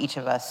assigned each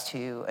of us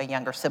to a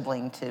younger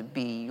sibling to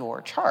be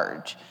your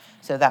charge.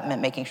 So that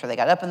meant making sure they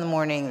got up in the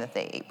morning, that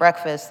they ate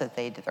breakfast, that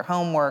they did their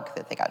homework,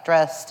 that they got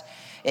dressed.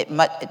 It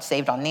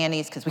saved on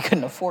nannies because we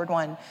couldn't afford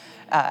one.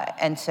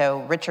 And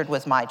so Richard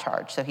was my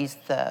charge. So he's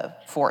the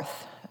 4th.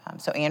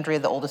 So Andrea,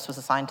 the oldest, was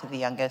assigned to the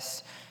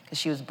youngest because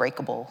she was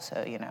breakable.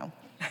 So,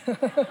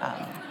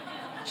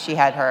 She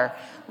had her,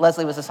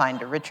 Leslie was assigned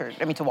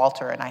to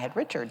Walter, and I had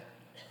Richard.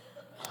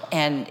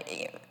 And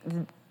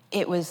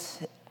it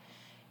was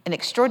an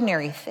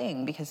extraordinary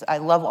thing because I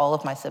love all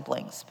of my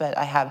siblings, but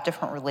I have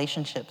different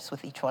relationships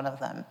with each one of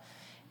them.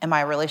 And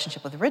my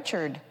relationship with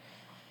Richard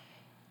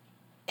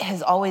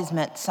has always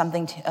meant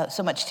something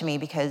so much to me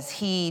because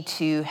he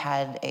too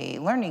had a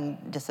learning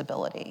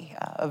disability,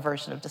 a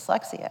version of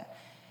dyslexia.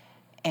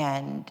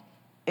 And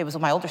it was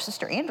my older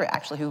sister, Andrea,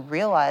 actually, who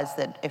realized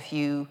that if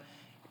you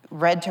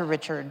read to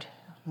Richard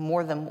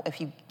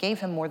if you gave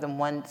him more than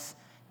once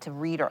to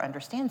read or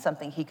understand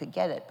something, he could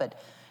get it.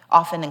 But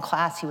often in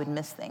class, he would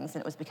miss things,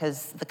 and it was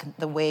because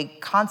the way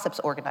concepts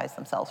organized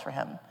themselves for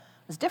him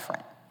was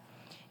different.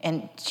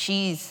 And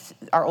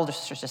our older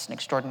sister's just an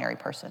extraordinary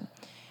person.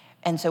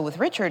 And so with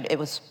Richard, it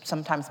was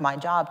sometimes my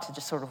job to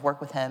just sort of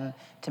work with him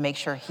to make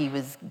sure he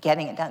was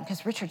getting it done,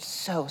 because Richard's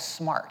so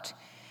smart.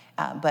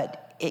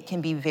 But it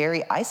can be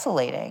very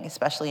isolating,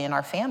 especially in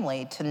our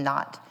family, to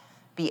not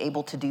be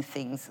able to do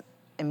things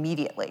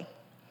immediately.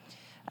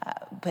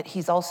 But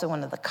he's also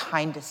one of the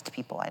kindest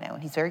people I know,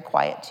 and he's very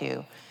quiet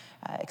too.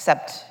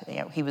 Except,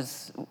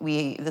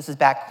 this is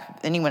back,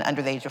 anyone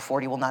under the age of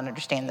 40 will not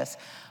understand this,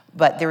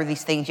 but there were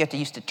these things you have to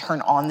use to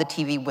turn on the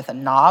TV with a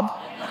knob.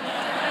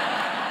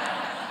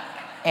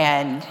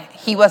 And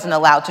he wasn't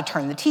allowed to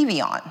turn the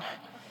TV on.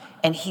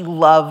 And he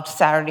loved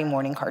Saturday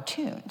morning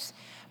cartoons.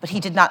 But he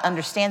did not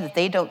understand that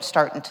they don't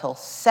start until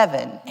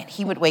 7, and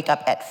he would wake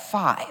up at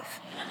 5.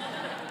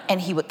 And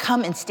he would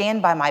come and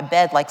stand by my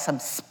bed like some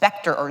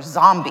specter or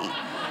zombie,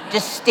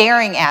 just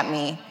staring at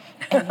me.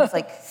 And he was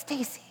like,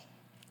 Stacey.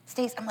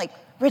 I'm like,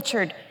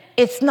 Richard,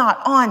 it's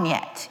not on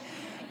yet.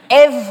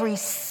 Every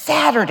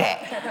Saturday.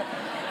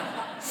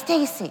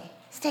 Stacey.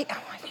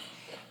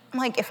 I'm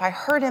like, if I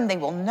hurt him, they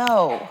will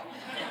know.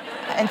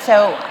 And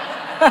so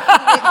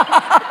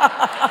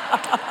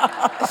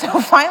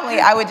finally,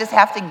 I would just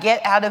have to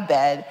get out of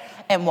bed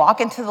and walk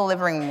into the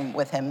living room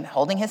with him,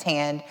 holding his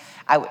hand.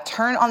 I would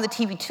turn on the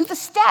TV to the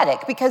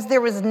static because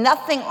there was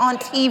nothing on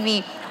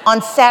TV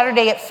on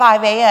Saturday at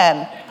 5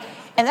 a.m.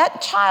 And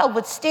that child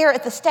would stare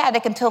at the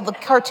static until the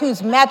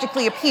cartoons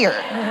magically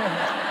appeared.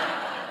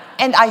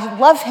 And I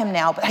love him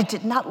now, but I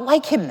did not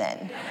like him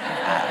then.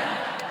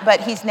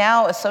 But he's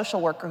now a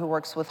social worker who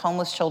works with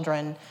homeless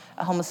children,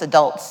 homeless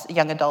adults,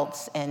 young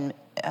adults in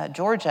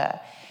Georgia.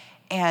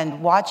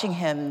 And watching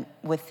him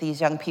with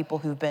these young people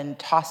who've been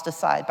tossed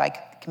aside by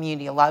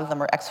community, a lot of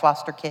them are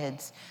ex-foster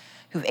kids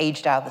who've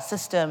aged out of the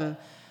system.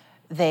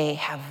 They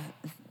have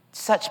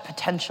such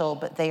potential,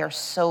 but they are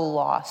so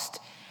lost.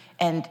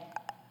 And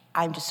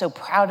I'm just so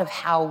proud of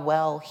how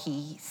well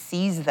he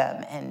sees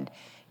them and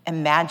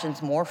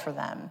imagines more for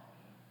them.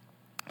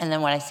 And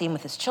then when I see him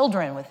with his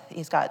children,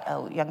 he's got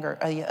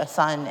a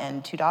son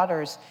and 2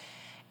 daughters,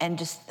 and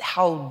just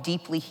how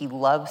deeply he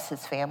loves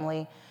his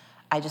family,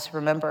 I just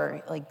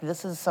remember,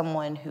 this is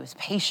someone who is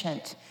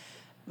patient.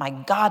 My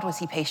God, was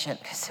he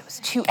patient, because it was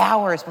 2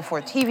 hours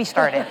before TV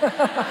started.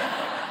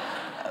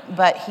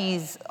 But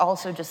he's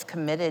also just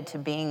committed to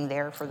being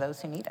there for those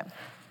who need him.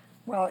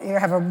 Well, you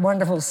have a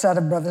wonderful set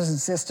of brothers and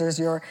sisters.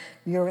 Your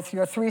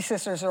 3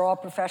 sisters are all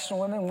professional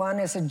women. One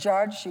is a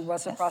judge. She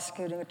was a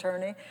prosecuting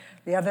attorney.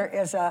 The other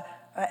is a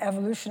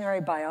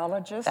evolutionary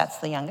biologist. That's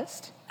the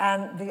youngest.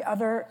 And the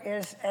other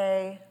is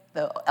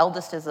The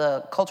eldest is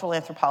a cultural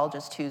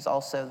anthropologist who's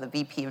also the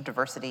VP of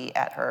diversity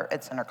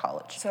at Center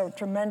College. So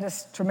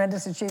tremendous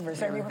achievers.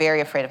 They're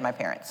very afraid of my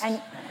parents. And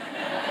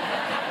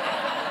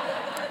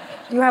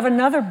you have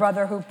another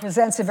brother who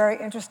presents a very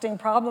interesting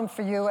problem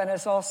for you and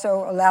has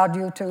also allowed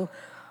you to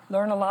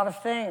learn a lot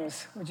of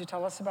things. Would you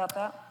tell us about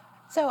that?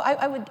 So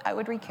I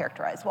would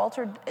recharacterize.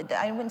 Walter,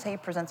 I wouldn't say he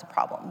presents a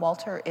problem.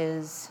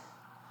 Walter's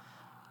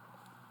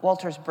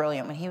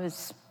brilliant. When he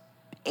was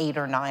 8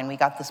 or 9, we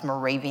got this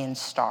Moravian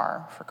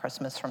star for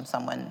Christmas from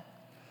someone.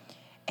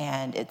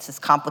 And it's this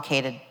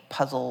complicated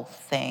puzzle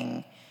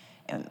thing.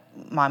 And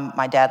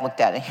my dad looked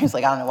at it and he was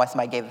like, I don't know why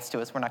somebody gave this to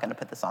us. We're not going to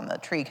put this on the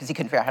tree, because he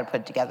couldn't figure out how to put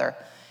it together.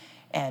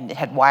 And it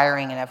had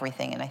wiring and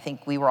everything. And I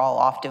think we were all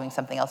off doing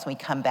something else. And we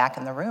come back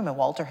in the room and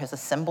Walter has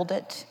assembled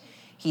it.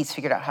 He's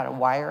figured out how to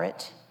wire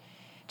it.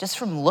 Just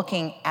from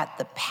looking at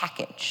the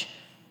package.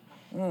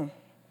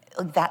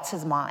 That's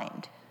his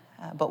mind.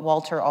 But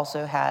Walter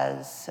also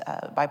has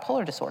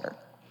bipolar disorder.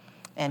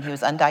 And he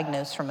was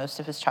undiagnosed for most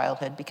of his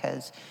childhood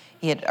because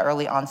he had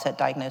early onset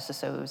diagnosis,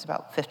 so it was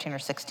about 15 or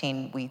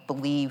 16, we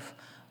believe,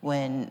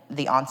 when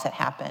the onset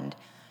happened.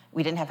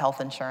 We didn't have health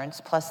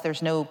insurance, plus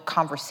there's no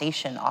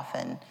conversation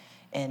often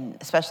in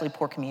especially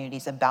poor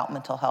communities about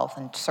mental health,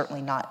 and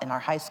certainly not in our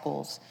high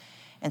schools.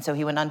 And so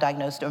he went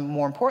undiagnosed, and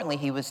more importantly,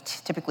 he was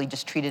typically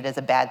just treated as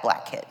a bad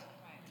black kid.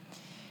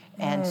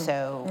 And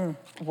so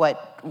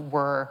what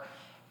were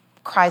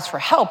cries for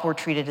help were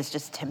treated as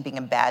just him being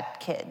a bad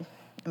kid.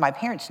 And my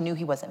parents knew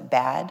he wasn't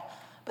bad,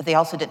 but they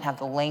also didn't have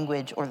the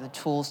language or the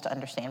tools to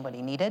understand what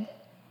he needed.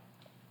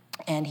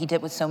 And he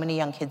did what so many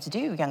young kids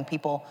do, young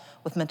people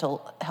with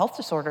mental health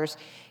disorders.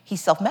 He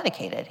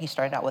self-medicated. He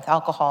started out with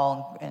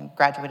alcohol and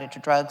graduated to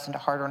drugs, into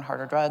harder and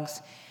harder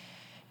drugs.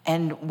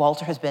 And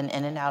Walter has been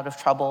in and out of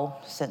trouble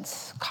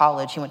since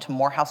college. He went to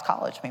Morehouse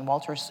College. I mean,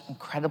 Walter's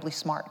incredibly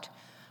smart,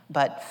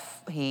 but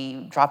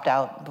he dropped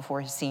out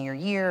before his senior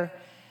year.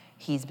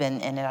 He's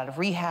been in and out of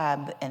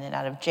rehab, in and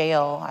out of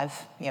jail. I've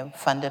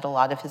funded a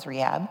lot of his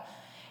rehab.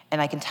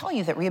 And I can tell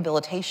you that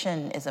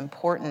rehabilitation is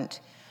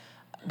important,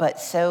 but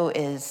so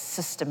is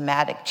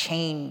systematic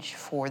change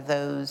for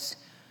those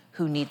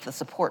who need the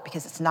support,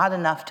 because it's not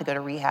enough to go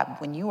to rehab.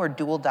 When you are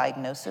dual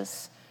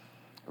diagnosis,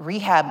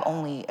 rehab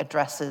only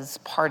addresses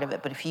part of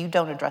it, but if you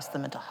don't address the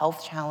mental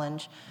health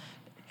challenge,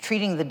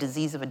 treating the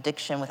disease of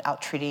addiction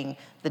without treating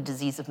the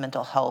disease of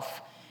mental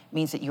health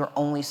means that you're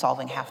only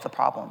solving half the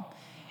problem.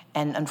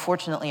 And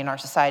unfortunately, in our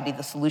society,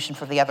 the solution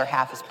for the other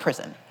half is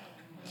prison.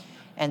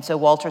 And so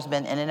Walter's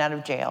been in and out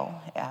of jail,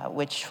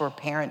 which for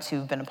parents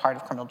who've been a part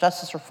of criminal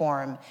justice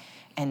reform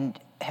and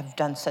have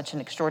done such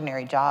an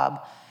extraordinary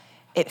job,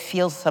 it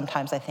feels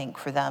sometimes, I think,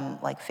 for them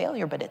like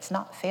failure, but it's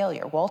not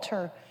failure.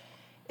 Walter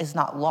is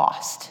not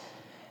lost.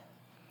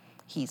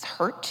 He's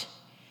hurt,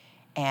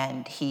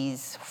 and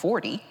he's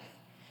 40,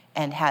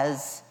 and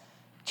has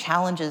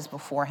challenges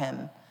before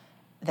him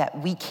that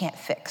we can't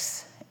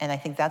fix. And I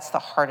think that's the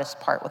hardest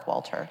part with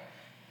Walter.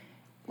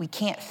 We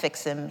can't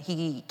fix him.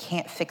 He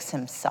can't fix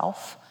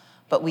himself,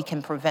 but we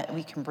can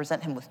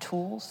present him with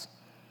tools,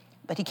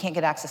 but he can't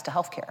get access to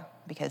health care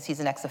because he's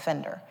an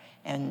ex-offender,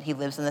 and he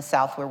lives in the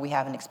South where we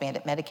have an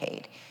expanded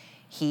Medicaid.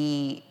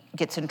 He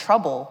gets in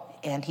trouble,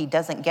 and he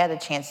doesn't get a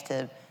chance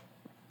to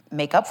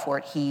make up for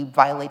it. He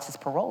violates his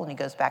parole, and he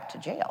goes back to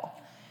jail.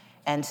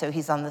 And so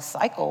he's on this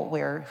cycle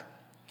where,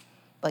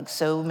 like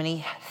so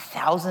many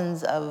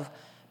thousands of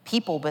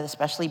people, but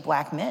especially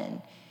Black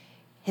men,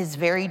 his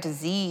very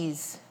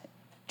disease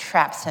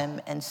traps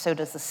him, and so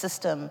does the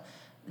system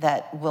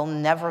that will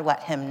never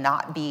let him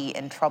not be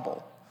in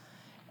trouble.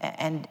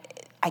 And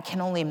I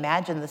can only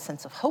imagine the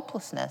sense of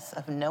hopelessness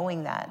of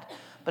knowing that,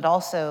 but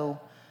also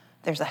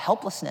there's a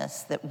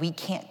helplessness that we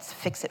can't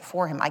fix it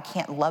for him. I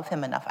can't love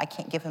him enough. I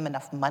can't give him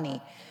enough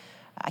money.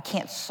 I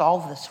can't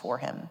solve this for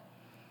him.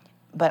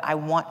 But I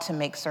want to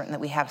make certain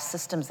that we have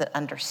systems that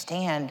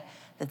understand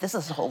that this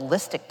is a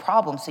holistic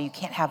problem, so you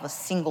can't have a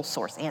single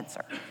source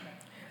answer.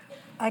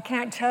 I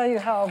can't tell you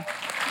how...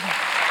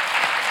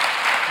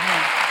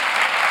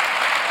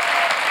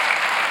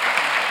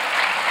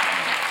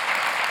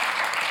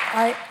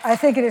 I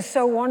think it is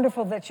so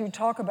wonderful that you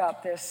talk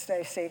about this,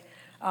 Stacey.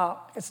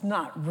 It's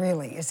not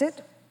really, is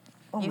it?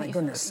 Oh, my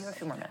goodness. You have a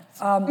few more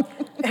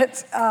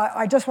minutes.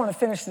 I just want to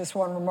finish this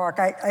one remark.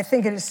 I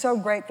think it is so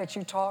great that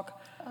you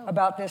talk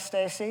about this,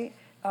 Stacey,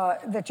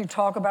 that you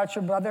talk about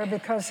your brother,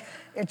 because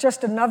it's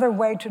just another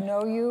way to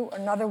know you,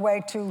 another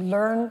way to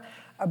learn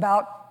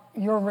about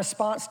your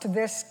response to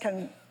this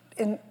can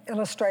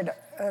illustrate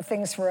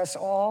things for us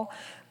all.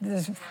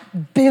 There's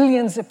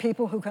billions of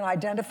people who can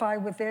identify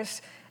with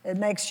this. It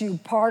makes you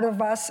part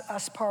of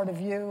us part of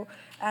you.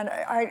 And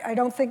I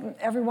don't think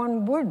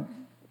everyone would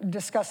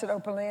discuss it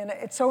openly, and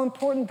it's so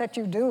important that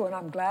you do, and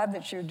I'm glad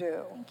that you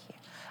do. Thank you.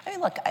 I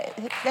mean, look,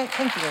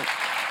 thank you.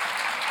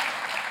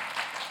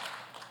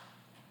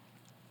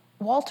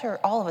 Walter,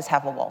 all of us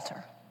have a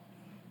Walter.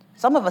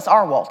 Some of us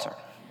are Walter.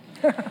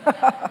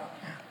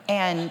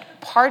 And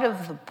part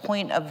of the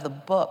point of the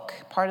book,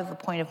 part of the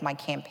point of my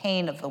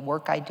campaign, of the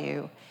work I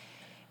do,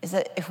 is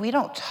that if we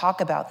don't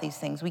talk about these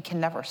things, we can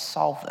never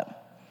solve them.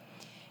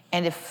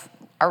 And if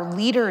our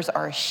leaders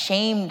are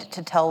ashamed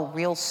to tell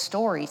real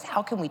stories,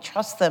 how can we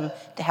trust them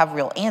to have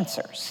real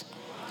answers?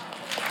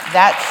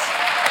 That's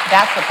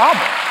the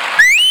problem.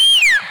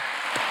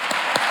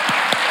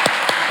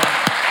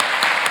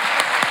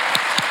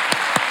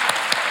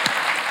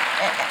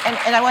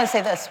 And I want to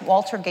say this,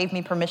 Walter gave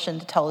me permission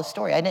to tell the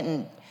story.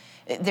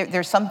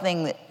 There's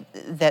something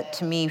that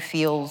to me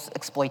feels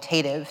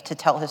exploitative to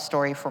tell his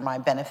story for my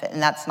benefit,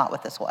 and that's not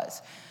what this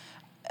was.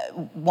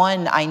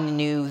 One, I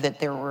knew that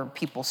there were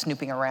people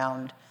snooping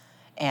around,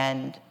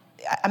 and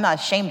I'm not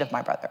ashamed of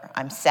my brother.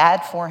 I'm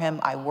sad for him,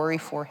 I worry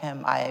for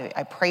him,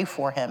 I pray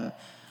for him,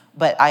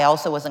 but I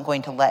also wasn't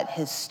going to let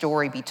his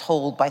story be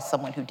told by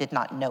someone who did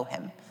not know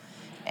him.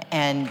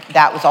 And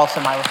that was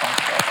also my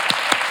responsibility.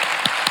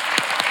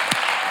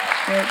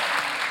 Great.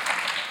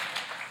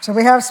 So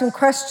we have some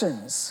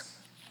questions.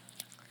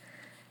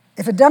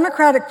 If a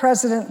Democratic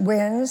president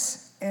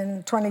wins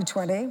in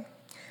 2020,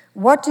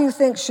 what do you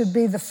think should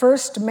be the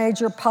first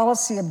major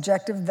policy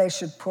objective they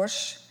should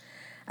push?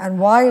 And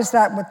why is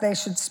that what they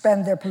should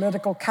spend their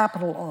political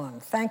capital on?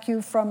 Thank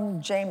you,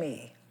 from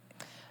Jamie.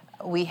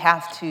 We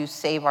have to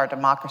save our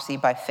democracy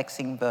by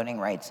fixing voting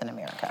rights in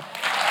America.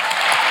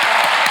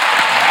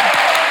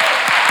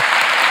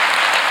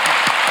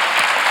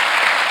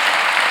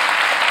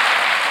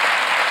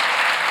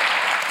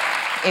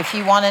 If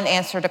you want an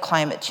answer to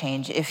climate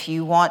change, if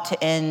you want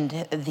to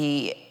end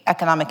the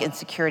economic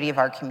insecurity of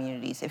our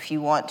communities, if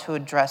you want to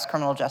address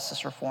criminal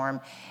justice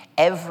reform,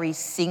 every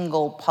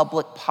single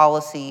public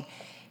policy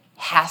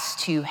has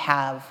to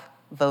have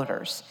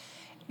voters.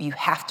 You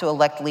have to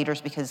elect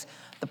leaders because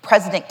the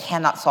president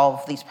cannot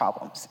solve these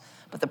problems.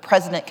 but the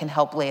president can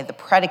help lay the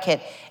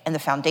predicate and the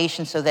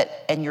foundation so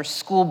that in your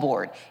school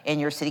board, in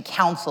your city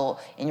council,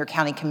 in your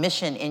county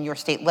commission, in your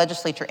state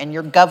legislature, in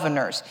your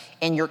governors,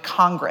 in your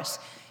Congress,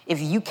 if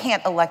you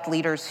can't elect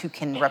leaders who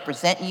can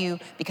represent you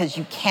because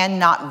you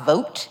cannot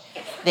vote,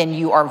 then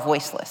you are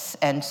voiceless.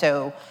 And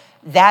so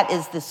that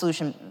is the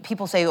solution.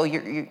 People say, oh,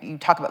 you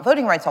talk about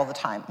voting rights all the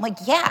time. I'm like,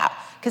 yeah,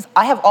 because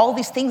I have all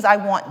these things I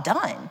want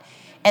done.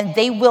 And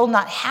they will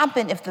not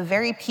happen if the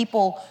very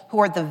people who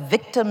are the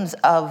victims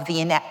of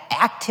the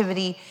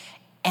inactivity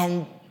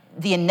and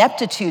the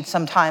ineptitude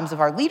sometimes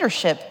of our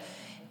leadership,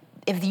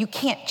 if you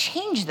can't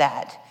change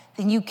that,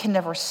 then you can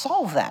never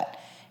solve that.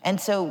 And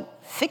so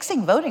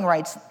fixing voting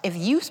rights, if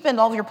you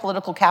spend all of your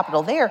political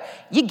capital there,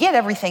 you get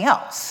everything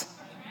else.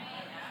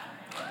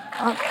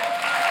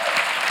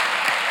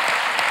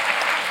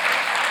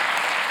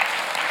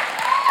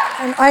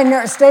 And I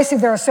know, Stacey,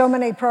 there are so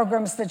many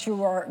programs that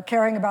you are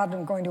caring about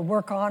and going to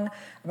work on,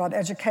 about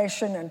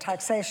education and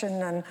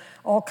taxation and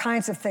all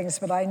kinds of things.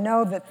 But I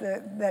know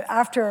that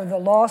after the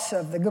loss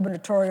of the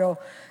gubernatorial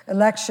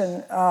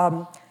election,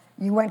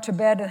 you went to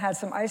bed and had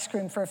some ice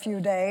cream for a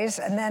few days.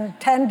 And then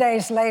 10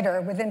 days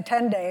later, within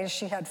 10 days,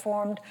 she had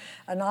formed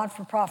a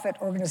non-for-profit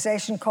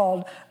organization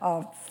called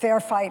Fair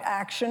Fight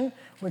Action,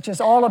 which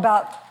is all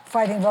about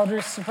fighting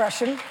voter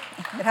suppression.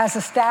 It has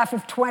a staff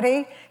of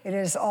 20. It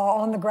is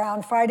on the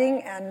ground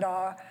fighting, and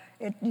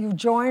you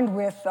joined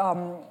with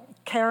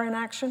Care in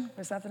Action.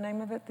 Is that the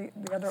name of it? The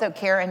other? So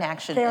Care in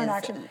Action. Care in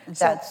Action.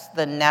 That's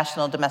the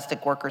National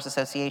Domestic Workers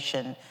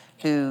Association,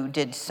 who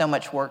did so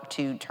much work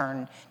to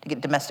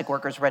get domestic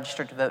workers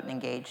registered to vote and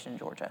engaged in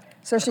Georgia.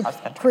 So she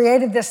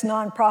created this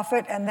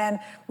nonprofit, and then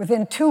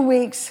within 2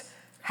 weeks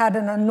had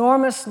an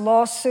enormous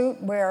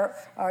lawsuit where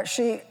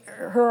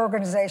her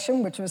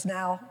organization, which was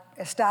now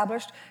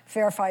established,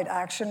 Fair Fight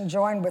Action,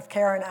 joined with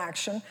Care in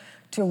Action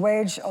to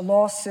wage a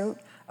lawsuit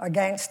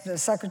against the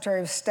Secretary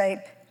of State,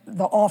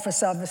 the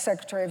Office of the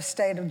Secretary of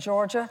State of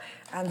Georgia,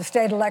 and the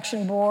State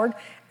Election Board.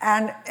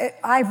 And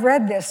I've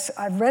read this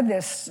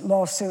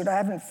lawsuit. I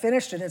haven't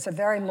finished it. It's a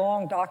very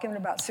long document,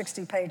 about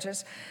 60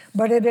 pages.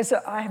 But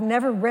I have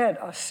never read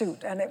a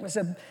suit, and it was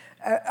a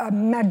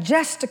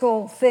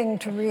majestical thing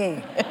to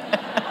read.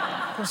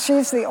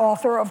 She's the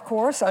author, of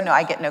course. Oh, no,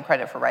 I get no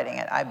credit for writing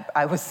it.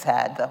 I was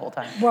sad the whole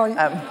time. Well,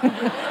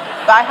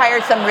 but I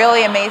hired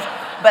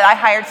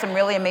some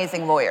really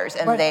amazing lawyers,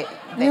 and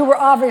you were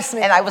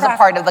obviously, and I was a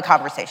part of the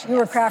conversation. You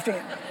were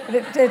crafting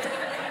it.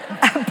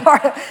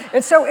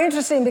 It's so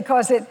interesting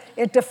because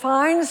it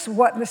defines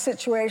what the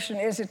situation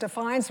is. It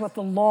defines what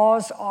the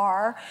laws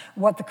are,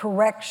 what the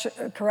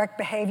correct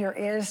behavior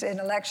is in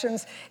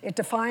elections. It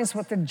defines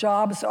what the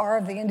jobs are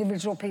of the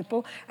individual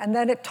people. And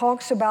then it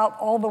talks about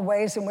all the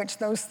ways in which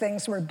those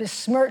things were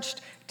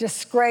besmirched,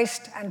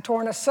 disgraced, and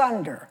torn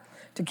asunder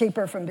to keep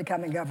her from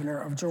becoming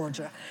governor of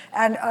Georgia.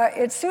 And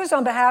it sues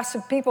on behalf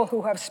of people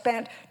who have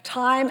spent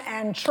time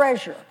and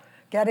treasure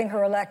getting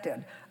her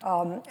elected.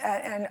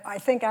 And I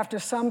think after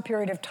some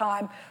period of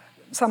time,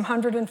 some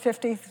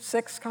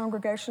 156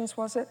 congregations,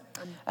 was it?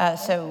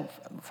 So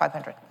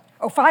 500.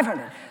 Oh,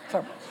 500.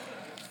 So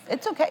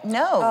it's okay.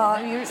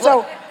 No.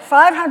 So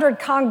 500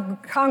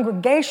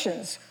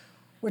 congregations,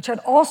 which had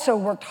also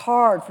worked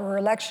hard for her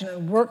election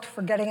and worked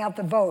for getting out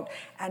the vote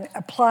and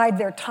applied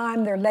their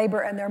time, their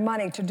labor, and their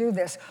money to do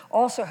this,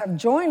 also have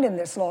joined in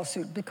this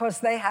lawsuit because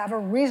they have a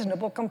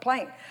reasonable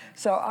complaint.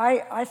 So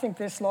I think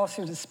this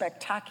lawsuit is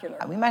spectacular.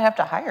 We might have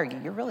to hire you.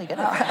 You're really good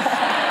at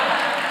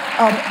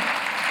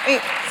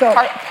it.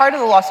 Part of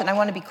the lawsuit, and I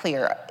want to be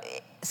clear,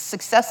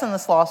 success in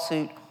this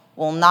lawsuit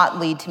will not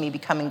lead to me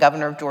becoming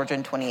governor of Georgia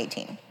in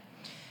 2018.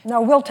 No,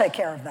 we'll take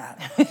care of that.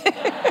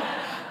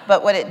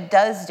 But what it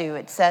does do,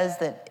 it says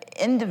that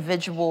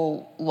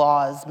individual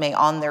laws may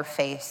on their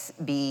face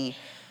be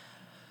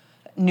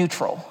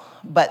neutral,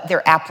 but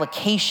their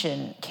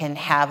application can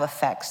have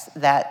effects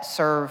that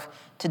serve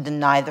to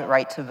deny the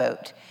right to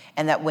vote.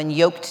 And that when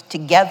yoked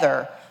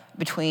together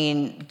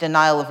between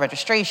denial of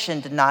registration,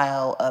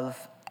 denial of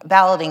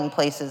balloting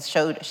places,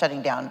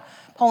 shutting down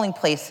polling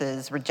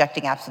places,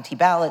 rejecting absentee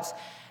ballots,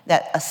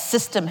 that a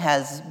system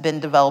has been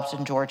developed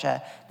in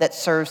Georgia that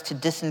serves to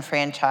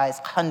disenfranchise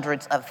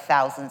hundreds of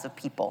thousands of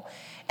people.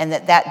 And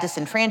that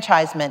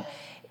disenfranchisement,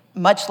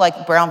 much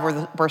like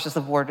Brown versus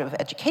the Board of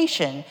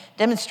Education,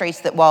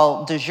 demonstrates that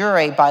while de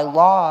jure, by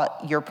law,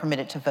 you're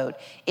permitted to vote,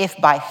 if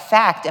by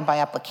fact and by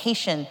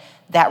application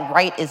that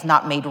right is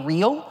not made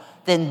real,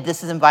 then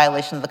this is in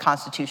violation of the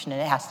Constitution and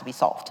it has to be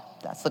solved.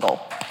 That's the goal.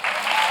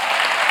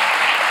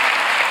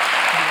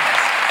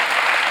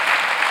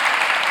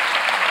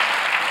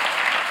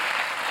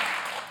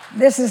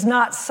 This is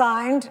not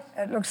signed.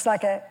 It looks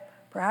like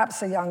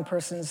perhaps a young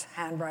person's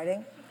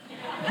handwriting.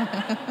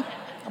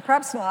 Or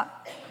perhaps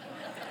not.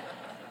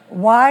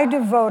 Why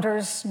do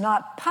voters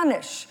not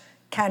punish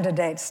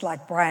candidates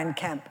like Brian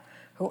Kemp,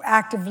 who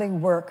actively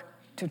work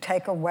to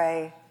take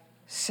away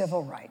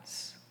civil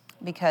rights?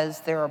 Because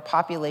there are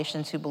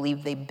populations who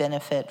believe they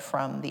benefit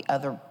from the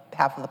other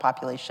half of the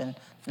population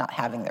not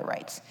having their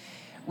rights.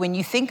 When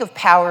you think of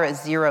power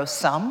as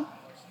zero-sum,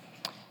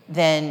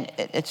 then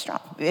it's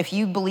strong. If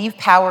you believe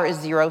power is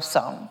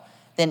zero-sum,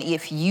 then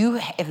if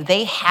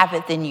they have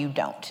it, then you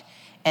don't.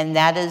 And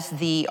that is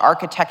the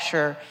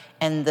architecture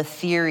and the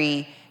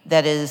theory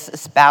that is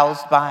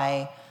espoused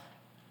by,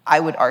 I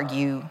would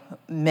argue,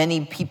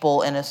 many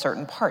people in a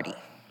certain party.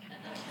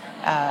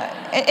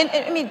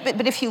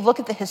 But if you look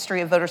at the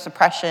history of voter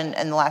suppression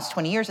in the last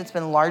 20 years, it's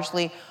been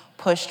largely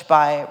pushed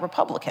by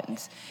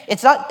Republicans.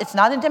 It's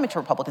not endemic to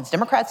Republicans.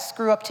 Democrats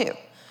screw up too.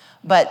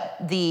 But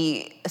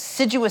the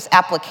assiduous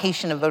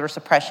application of voter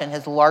suppression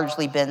has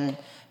largely been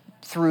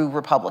through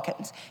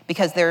Republicans,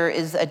 because there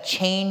is a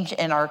change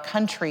in our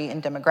country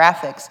in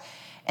demographics,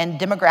 and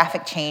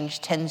demographic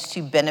change tends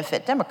to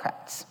benefit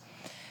Democrats.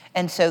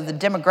 And so the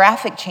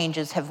demographic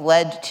changes have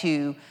led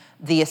to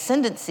the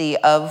ascendancy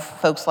of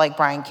folks like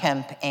Brian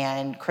Kemp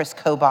and Chris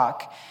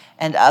Kobach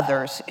and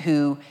others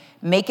who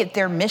make it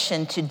their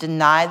mission to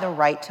deny the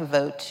right to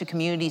vote to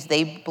communities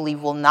they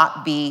believe will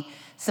not be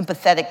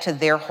sympathetic to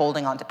their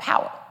holding on to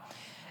power.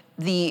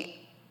 The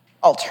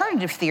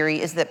alternative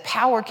theory is that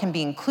power can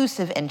be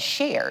inclusive and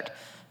shared,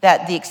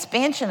 that the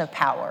expansion of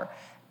power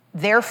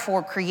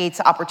therefore creates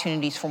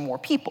opportunities for more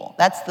people.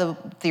 That's the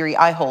theory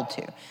I hold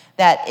to,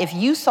 that if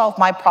you solve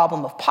my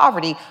problem of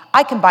poverty,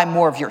 I can buy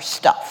more of your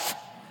stuff.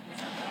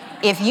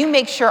 If you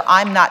make sure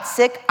I'm not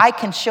sick, I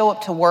can show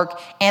up to work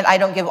and I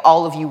don't give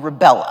all of you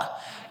rubella.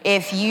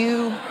 If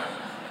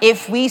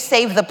we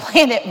save the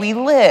planet, we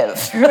live.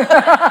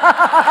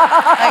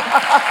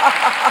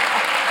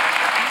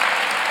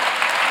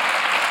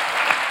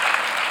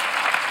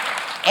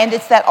 And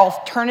it's that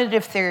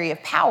alternative theory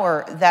of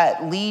power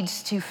that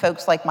leads to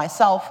folks like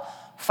myself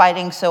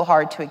fighting so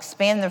hard to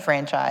expand the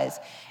franchise,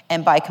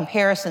 and by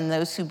comparison,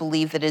 those who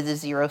believe that it is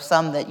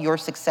zero-sum, that your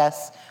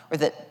success, or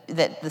that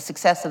the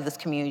success of this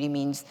community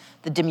means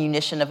the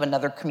diminution of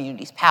another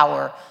community's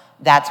power.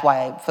 That's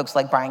why folks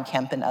like Brian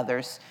Kemp and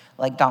others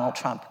like Donald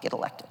Trump get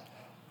elected.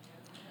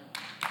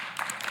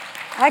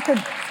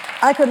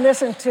 I could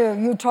listen to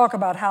you talk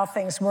about how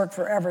things work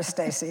forever,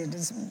 Stacey. It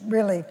is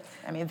really...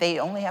 I mean, they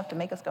only have to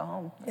make us go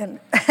home.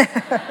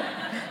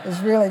 It's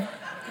really,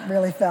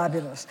 really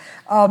fabulous.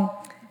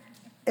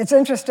 It's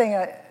interesting,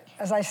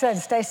 as I said,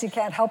 Stacey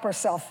can't help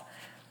herself.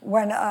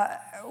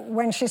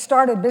 When she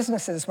started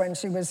businesses, when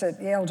she was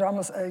at Yale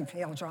Drama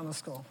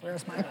School,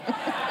 where's my...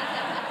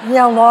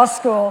 Yale Law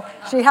School,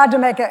 she had to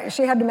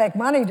make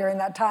money during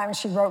that time.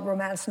 She wrote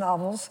romance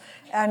novels,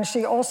 and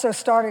she also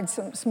started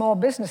some small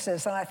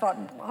businesses. And I thought,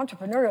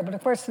 entrepreneurial, but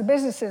of course the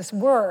businesses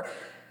were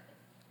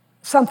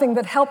something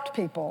that helped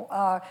people.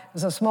 It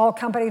was a small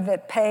company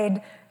that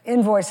paid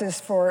invoices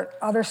for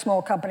other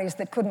small companies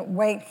that couldn't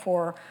wait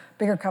for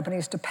bigger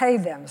companies to pay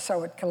them.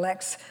 So it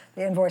collects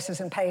the invoices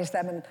and pays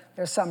them, and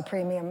there's some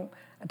premium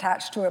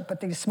attached to it,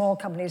 but these small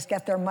companies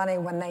get their money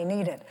when they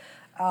need it.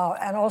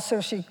 And also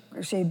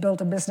she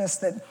built a business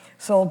that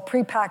sold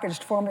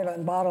prepackaged formula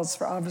in bottles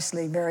for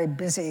obviously very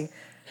busy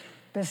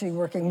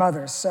working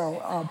mothers.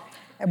 So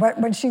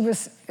when she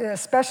was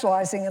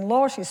specializing in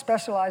law, she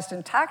specialized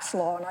in tax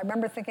law. And I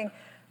remember thinking,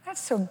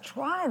 that's so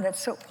dry, that's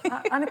so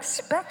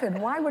unexpected.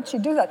 Why would she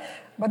do that?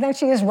 But then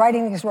she is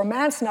writing these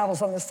romance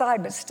novels on the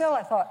side, but still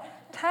I thought,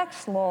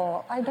 tax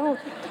law, I don't...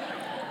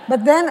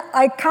 But then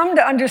I come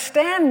to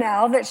understand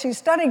now that she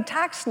studied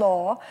tax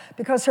law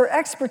because her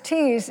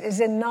expertise is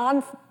in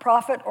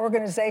non-profit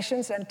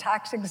organizations and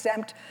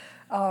tax-exempt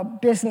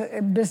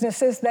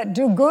businesses that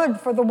do good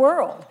for the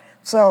world.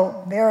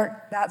 So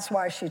that's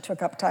why she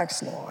took up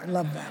tax law. I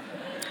love that.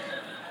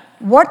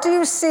 What do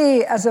you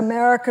see as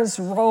America's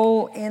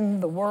role in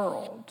the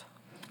world?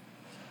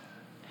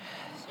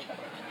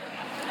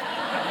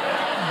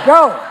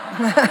 Go.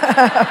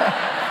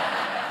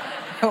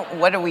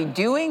 What are we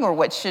doing, or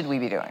what should we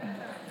be doing?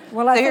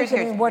 Well,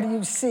 what do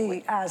you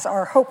see as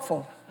our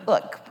hopeful?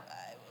 Look,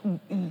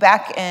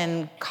 back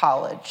in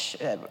college,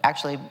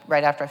 actually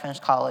right after I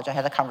finished college, I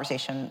had a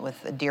conversation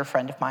with a dear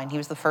friend of mine. He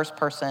was the first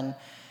person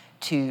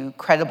to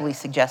credibly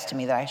suggest to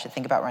me that I should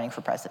think about running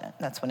for president.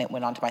 That's when it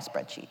went onto my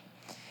spreadsheet.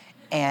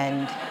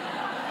 And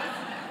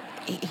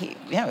he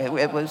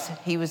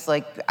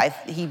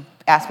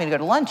asked me to go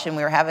to lunch, and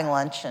we were having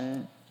lunch,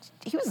 and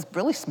he was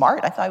really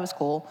smart. I thought he was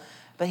cool.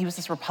 But he was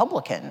this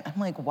Republican. I'm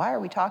like, why are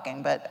we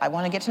talking? But I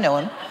want to get to know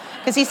him,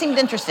 because he seemed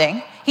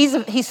interesting. He's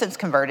since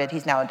converted.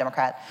 He's now a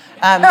Democrat.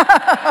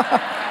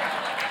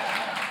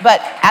 But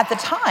at the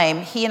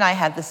time, he and I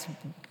had this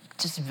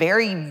just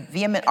very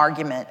vehement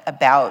argument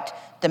about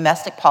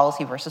domestic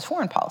policy versus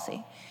foreign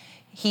policy.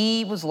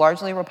 He was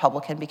largely a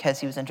Republican because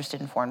he was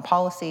interested in foreign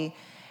policy,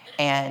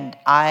 and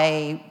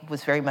I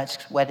was very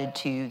much wedded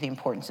to the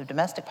importance of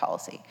domestic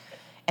policy.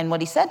 And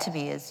what he said to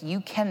me is, you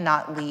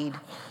cannot lead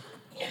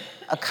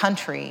a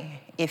country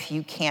if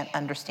you can't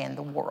understand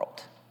the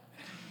world.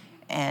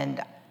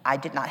 And I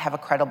did not have a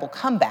credible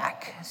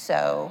comeback,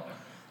 so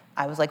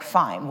I was like,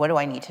 fine, what do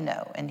I need to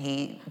know? And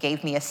he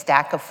gave me a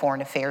stack of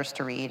foreign affairs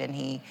to read, and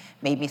he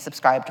made me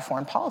subscribe to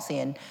foreign policy.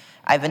 And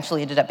I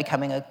eventually ended up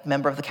becoming a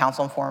member of the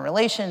Council on Foreign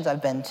Relations.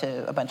 I've been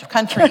to a bunch of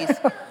countries.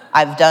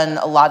 I've done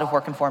a lot of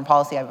work in foreign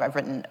policy. I've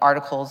written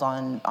articles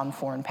on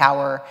foreign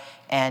power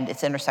and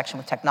its intersection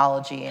with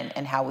technology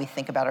and how we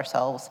think about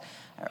ourselves.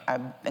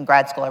 In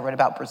grad school, I wrote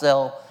about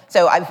Brazil.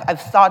 So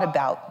I've thought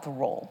about the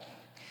role.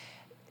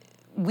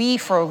 We,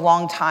 for a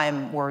long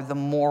time, were the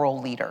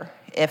moral leader,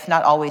 if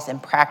not always in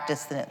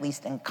practice, then at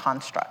least in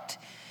construct,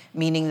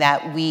 meaning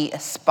that we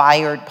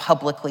aspired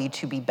publicly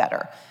to be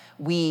better.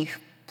 We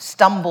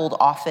stumbled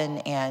often,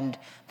 and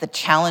the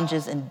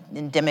challenges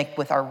endemic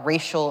with our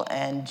racial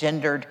and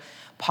gendered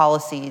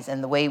policies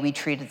and the way we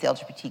treated the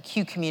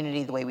LGBTQ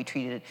community, the way we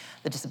treated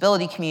the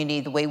disability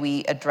community, the way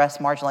we address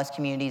marginalized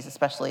communities,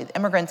 especially the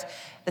immigrants,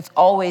 that's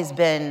always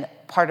been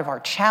part of our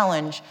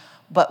challenge.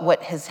 But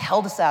what has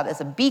held us out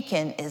as a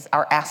beacon is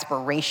our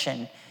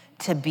aspiration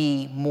to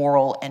be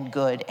moral and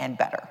good and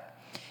better.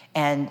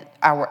 And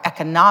our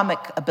economic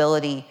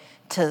ability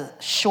to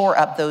shore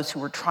up those who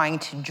were trying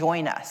to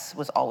join us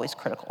was always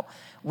critical.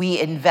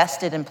 We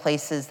invested in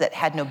places that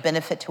had no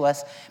benefit to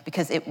us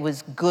because it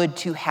was good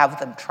to have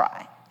them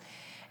try.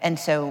 And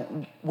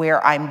so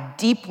where I'm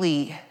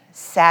deeply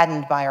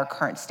saddened by our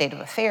current state of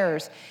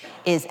affairs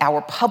is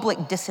our public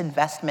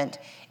disinvestment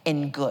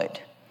in good.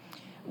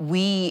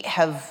 We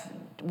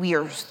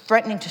are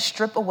threatening to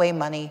strip away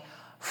money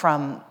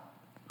from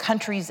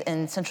countries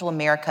in Central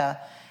America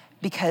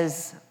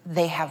because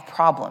they have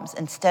problems,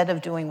 instead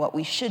of doing what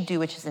we should do,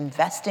 which is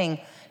investing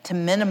to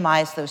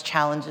minimize those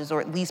challenges or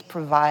at least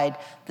provide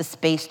the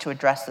space to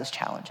address those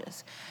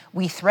challenges.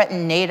 We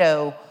threaten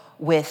NATO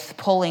with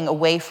pulling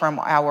away from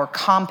our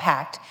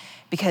compact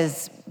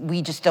because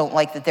we just don't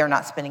like that they're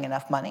not spending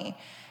enough money,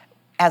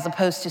 as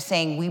opposed to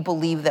saying we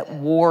believe that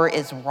war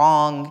is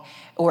wrong,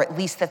 or at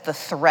least that the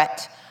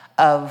threat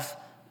of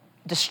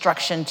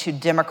destruction to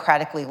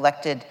democratically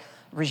elected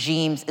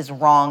regimes is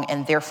wrong,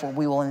 and therefore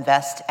we will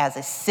invest as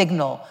a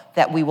signal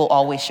that we will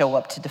always show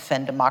up to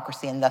defend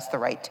democracy and thus the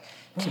right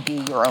to be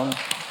your own.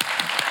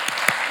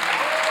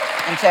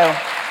 And so,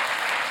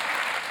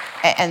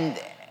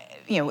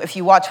 you know, if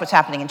you watch what's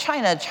happening in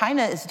China,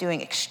 China is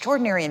doing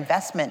extraordinary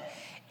investment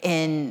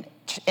in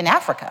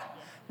Africa.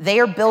 They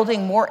are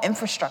building more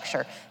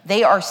infrastructure.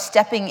 They are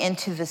stepping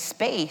into the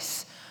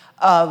space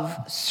of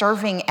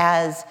serving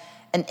as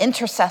an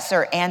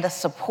intercessor and a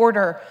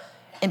supporter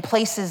in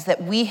places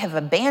that we have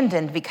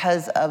abandoned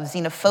because of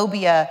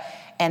xenophobia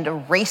and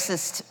a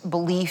racist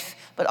belief,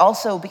 but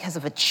also because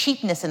of a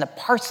cheapness and a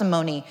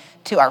parsimony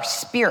to our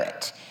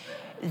spirit.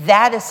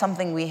 That is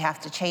something we have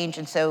to change.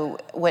 And so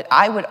what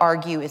I would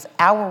argue is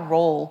our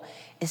role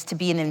is to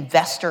be an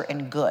investor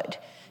in good,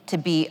 to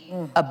be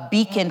a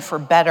beacon for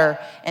better,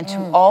 and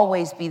to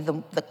always be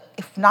the,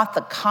 if not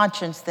the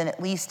conscience, then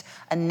at least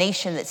a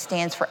nation that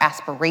stands for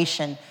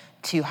aspiration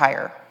to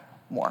higher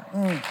more.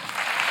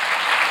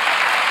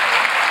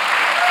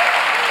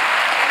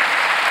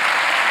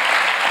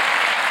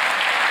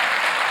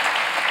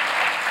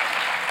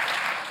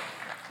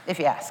 If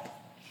you ask.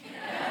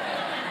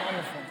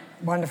 Wonderful,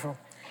 wonderful.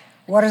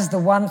 What is the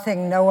one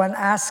thing no one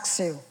asks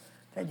you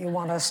that you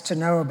want us to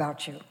know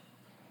about you?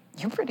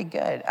 You're pretty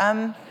good.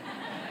 I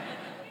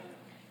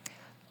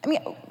mean,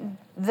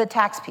 the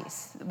tax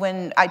piece.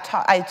 When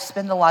I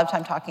spend a lot of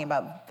time talking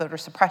about voter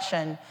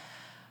suppression.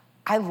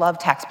 I love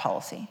tax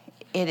policy.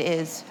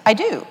 I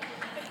do.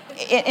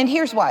 And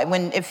here's why.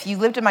 If you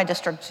lived in my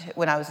district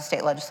when I was a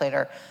state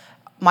legislator,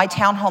 my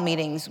town hall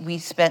meetings, we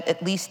spent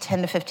at least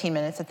 10 to 15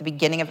 minutes at the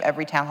beginning of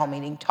every town hall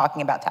meeting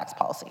talking about tax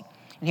policy.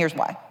 And here's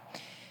why.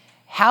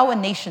 How a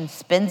nation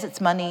spends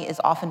its money is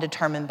often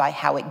determined by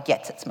how it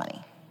gets its money.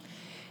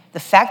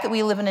 The fact that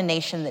we live in a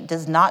nation that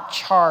does not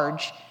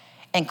charge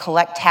and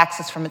collect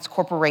taxes from its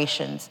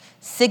corporations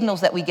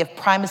signals that we give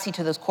primacy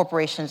to those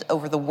corporations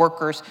over the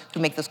workers who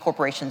make those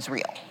corporations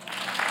real.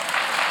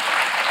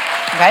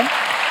 Okay?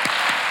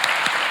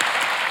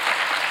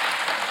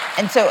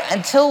 And so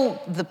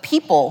until the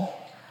people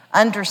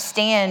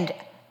understand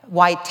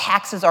why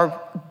taxes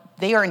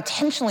they are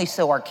intentionally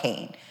so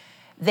arcane,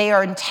 they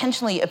are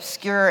intentionally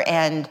obscure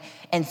and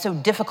so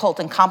difficult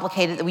and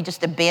complicated that we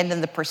just abandon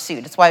the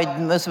pursuit. That's why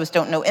most of us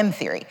don't know M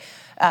theory,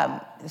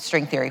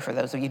 string theory for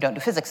those of you who don't do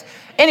physics.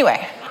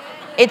 Anyway,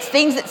 it's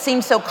things that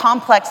seem so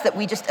complex that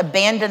we just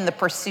abandon the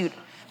pursuit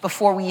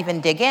before we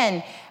even dig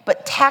in.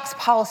 But tax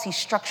policy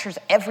structures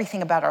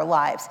everything about our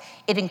lives.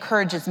 It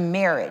encourages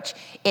marriage.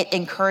 It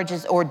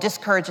encourages or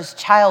discourages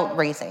child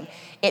raising.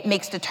 It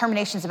makes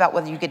determinations about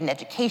whether you get an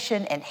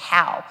education and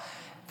how.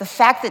 The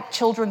fact that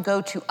children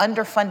go to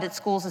underfunded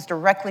schools is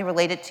directly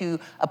related to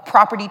a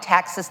property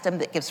tax system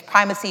that gives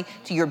primacy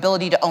to your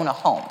ability to own a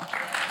home.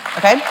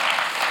 Okay?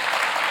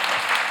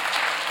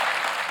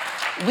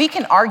 We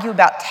can argue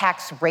about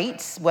tax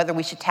rates, whether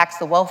we should tax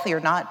the wealthy or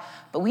not,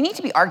 but we need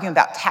to be arguing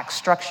about tax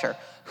structure.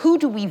 Who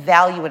do we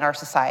value in our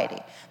society?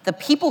 The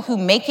people who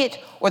make it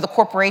or the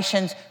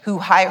corporations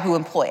who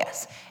employ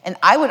us? And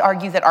I would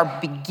argue that our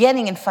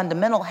beginning and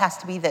fundamental has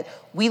to be that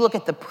we look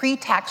at the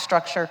pre-tax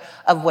structure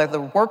of whether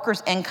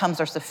workers'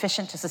 incomes are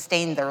sufficient to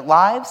sustain their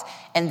lives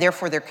and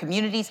therefore their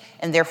communities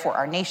and therefore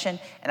our nation.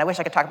 And I wish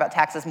I could talk about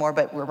taxes more,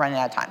 but we're running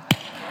out of time.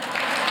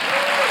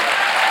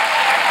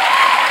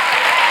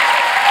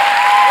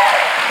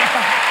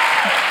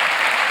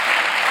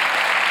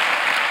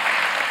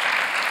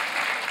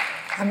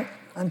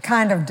 I'm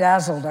kind of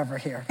dazzled over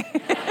here.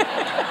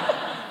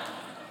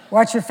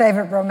 What's your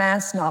favorite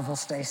romance novel,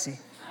 Stacey?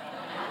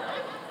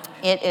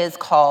 It is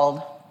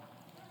called,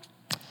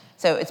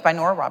 so it's by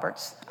Nora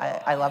Roberts.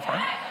 I love her.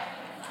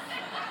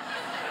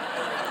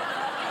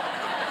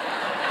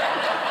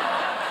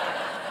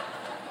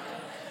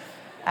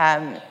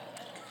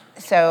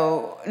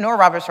 So Nora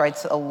Roberts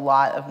writes a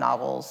lot of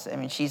novels. I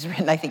mean, she's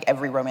written, I think,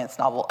 every romance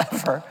novel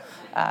ever.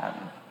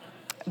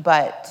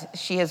 But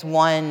she has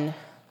one,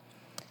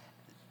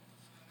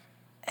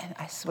 and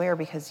I swear,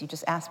 because you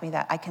just asked me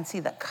that, I can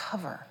see the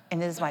cover,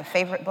 and it is my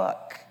favorite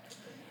book.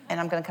 And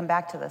I'm going to come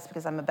back to this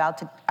because I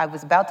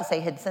was about to say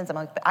Hidden Sins. I'm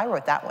like, but I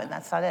wrote that one.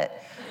 That's not it.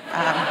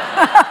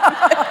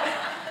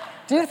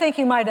 Do you think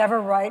you might ever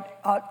write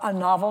a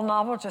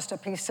novel, just a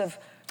piece of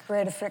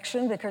creative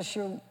fiction, because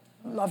you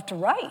love to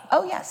write?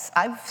 Oh yes,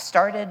 I've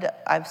started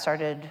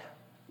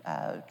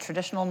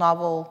traditional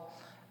novel.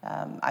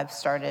 I'm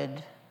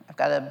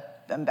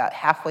about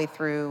halfway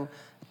through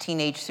a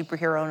teenage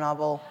superhero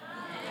novel.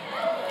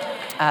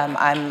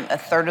 I'm a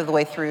third of the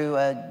way through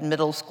a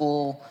middle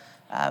school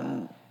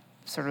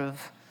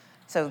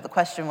so the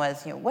question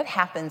was, what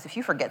happens if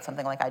you forget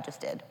something like I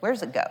just did? Where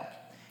does it go?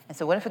 And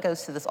so what if it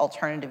goes to this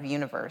alternative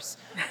universe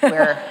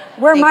where...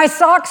 where my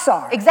socks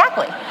are.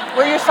 Exactly,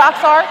 where your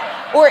socks are.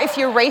 Or if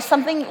you erase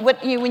something,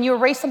 when you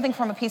erase something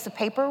from a piece of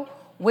paper,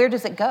 where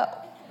does it go?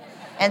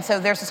 And so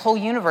there's this whole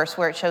universe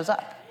where it shows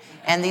up.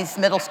 And these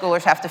middle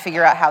schoolers have to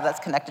figure out how that's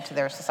connected to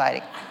their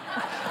society.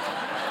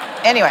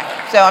 Anyway,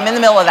 so I'm in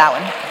the middle of that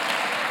one.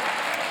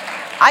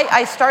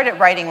 I started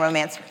writing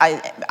romance.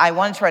 I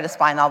wanted to write a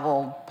spy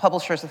novel.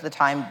 Publishers at the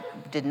time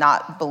did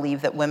not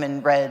believe that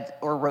women read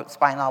or wrote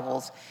spy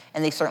novels,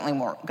 and they certainly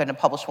weren't going to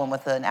publish one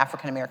with an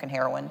African-American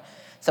heroine.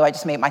 So I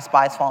just made my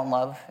spies fall in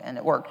love, and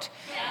it worked.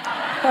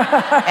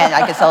 And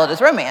I could sell it as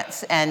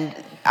romance. And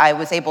I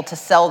was able to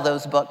sell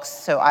those books,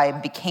 so I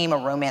became a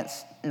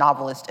romance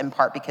novelist in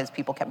part because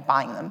people kept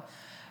buying them.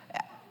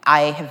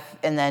 And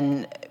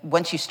then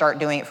once you start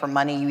doing it for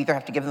money, you either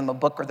have to give them a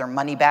book or their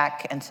money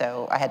back, and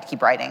so I had to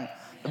keep writing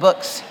the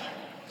books.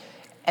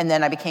 And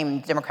then I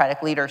became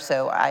Democratic leader,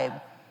 so I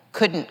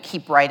couldn't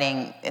keep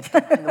writing in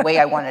the way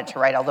I wanted to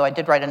write, although I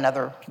did write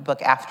another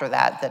book after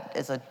that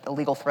is a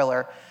legal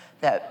thriller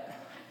that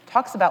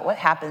talks about what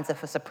happens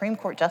if a Supreme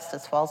Court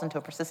justice falls into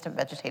a persistent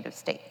vegetative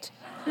state.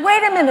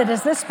 Wait a minute,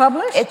 is this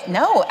published?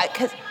 No,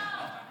 because...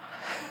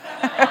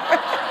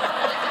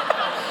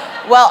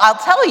 Well, I'll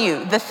tell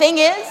you, the thing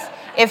is,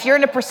 if you're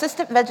in a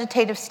persistent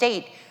vegetative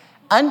state,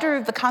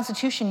 under the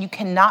Constitution, you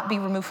cannot be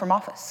removed from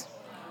office.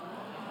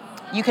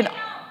 You can...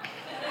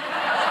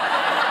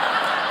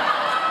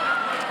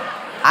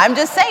 I'm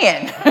just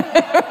saying.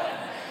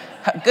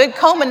 A good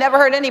coma never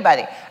hurt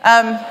anybody.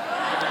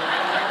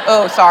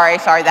 Oh, sorry,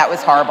 that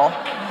was horrible.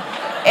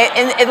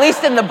 At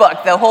least in the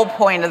book, the whole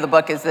point of the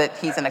book is that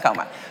he's in a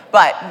coma.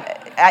 But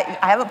I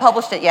haven't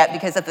published it yet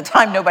because at the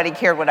time nobody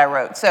cared what I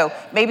wrote. So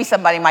maybe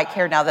somebody might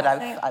care now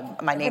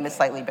that my name is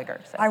slightly bigger.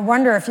 So. I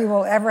wonder if you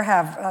will ever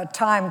have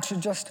time to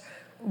just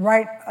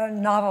write a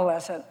novel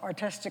as an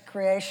artistic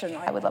creation.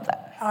 I would love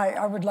that.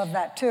 I would love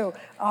that too.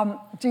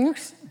 Do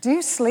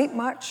you sleep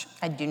much?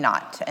 I do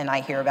not, and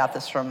I hear about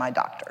this from my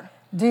doctor.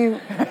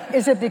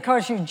 Is it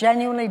because you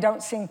genuinely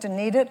don't seem to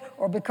need it,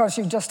 or because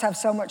you just have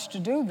so much to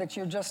do that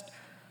you just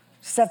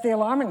set the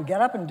alarm and get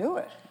up and do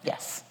it?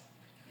 Yes.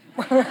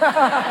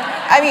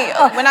 I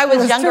mean, when I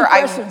was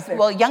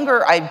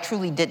younger, I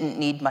truly didn't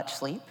need much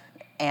sleep,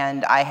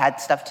 and I had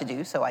stuff to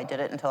do, so I did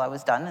it until I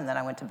was done, and then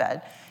I went to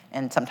bed.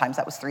 And sometimes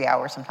that was 3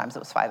 hours, sometimes it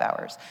was 5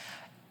 hours.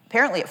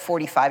 Apparently at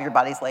 45, your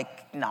body's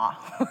like, nah.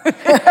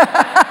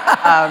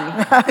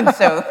 And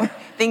so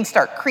things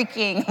start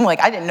creaking. I'm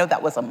like, I didn't know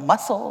that was a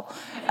muscle.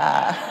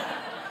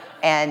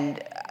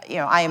 And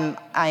I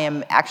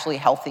am actually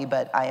healthy,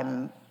 but I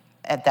am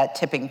at that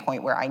tipping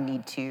point where I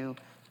need to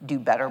do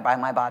better by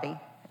my body.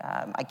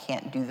 I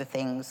can't do the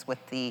things with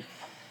the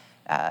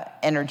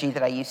energy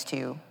that I used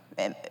to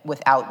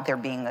without there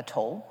being a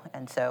toll.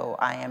 And so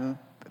I am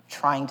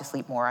trying to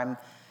sleep more. I'm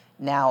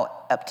now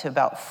up to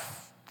about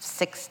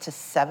 6 to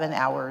 7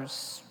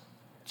 hours,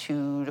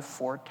 2 to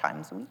 4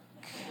 times a week.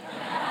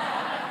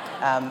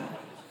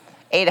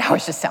 8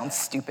 hours just sounds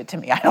stupid to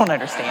me. I don't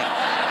understand.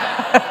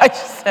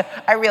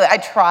 I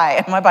try,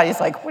 and my body's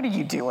like, what are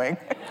you doing?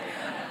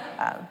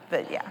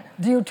 But yeah.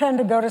 Do you tend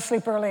to go to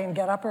sleep early and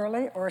get up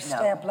early, or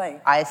stay up late?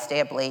 I stay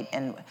up late,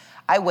 and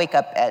I wake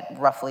up at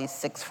roughly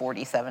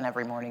 6:47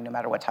 every morning, no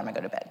matter what time I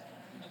go to bed.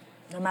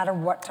 No matter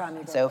what time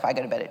you go. So if I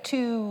go to bed at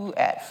 2,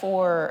 at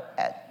 4,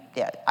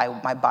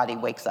 my body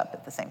wakes up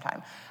at the same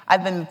time.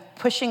 I've been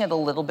pushing it a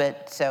little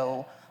bit,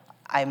 so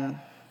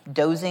I'm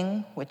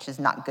dozing, which is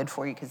not good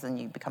for you because then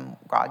you become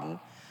groggy.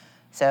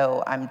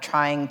 So I'm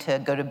trying to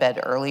go to bed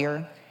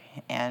earlier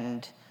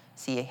and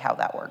see how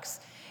that works.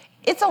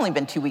 It's only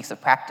been 2 weeks of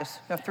practice,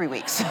 3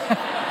 weeks.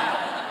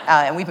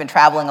 And we've been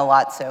traveling a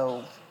lot,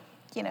 so,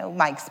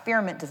 my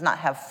experiment does not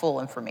have full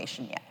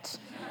information yet.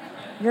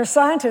 Your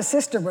scientist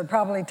sister would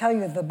probably tell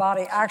you the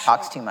body actually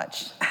talks too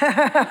much.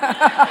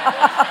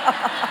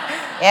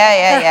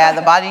 Yeah.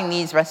 The body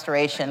needs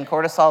restoration.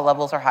 Cortisol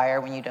levels are higher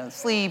when you don't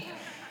sleep.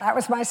 That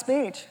was my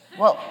speech.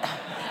 Well,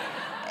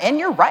 and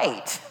you're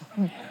right,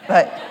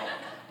 but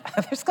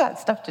there's got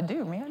stuff to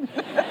do, man.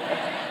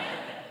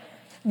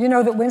 You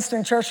know that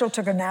Winston Churchill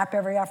took a nap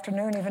every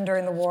afternoon, even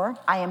during the war?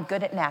 I am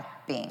good at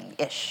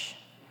napping-ish.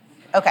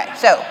 Okay,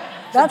 so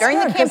during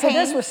the campaign,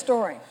 it is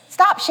restoring.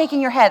 Stop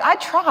shaking your head. I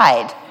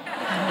tried.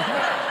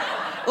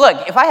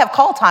 Look, if I have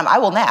call time, I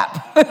will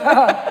nap.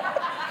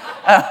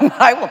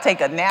 I will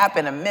take a nap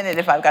in a minute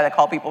if I've got to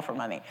call people for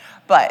money.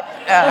 But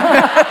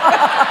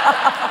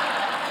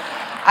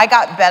I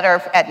got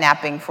better at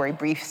napping for a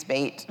brief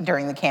spate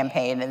during the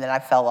campaign, and then I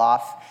fell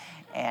off.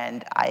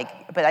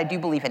 But I do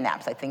believe in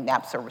naps. I think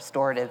naps are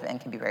restorative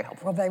and can be very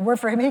helpful. Well, they were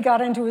for him. He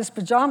got into his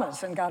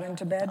pajamas and got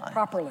into bed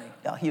properly.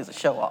 No, he was a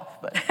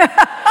show-off, but...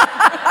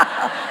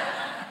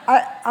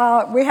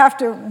 We have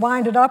to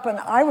wind it up, and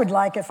I would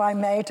like, if I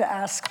may, to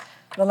ask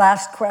the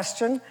last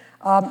question.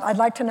 I'd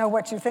like to know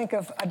what you think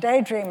of a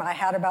daydream I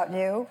had about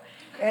you.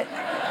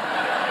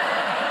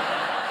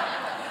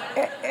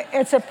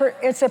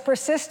 It's a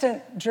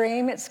persistent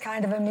dream. It's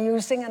kind of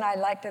amusing, and I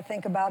like to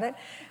think about it.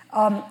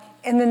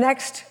 In the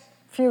next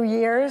few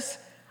years,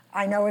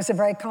 I know is a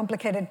very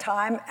complicated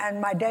time, and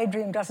my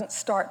daydream doesn't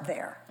start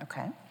there.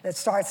 Okay. It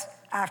starts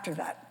after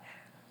that.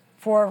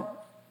 For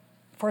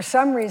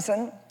some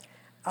reason,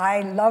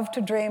 I love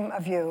to dream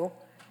of you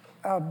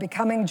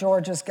becoming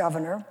Georgia's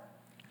governor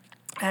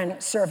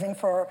and serving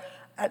for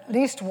at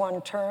least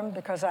one term,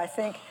 because I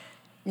think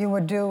you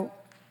would do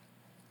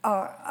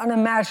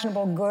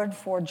unimaginable good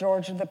for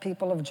Georgia, the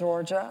people of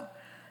Georgia.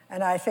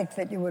 And I think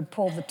that you would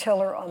pull the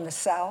tiller on the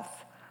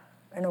South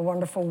in a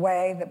wonderful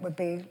way that would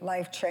be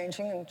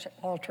life-changing and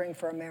altering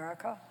for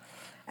America.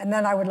 And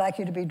then I would like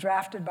you to be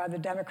drafted by the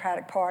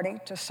Democratic Party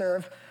to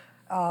serve,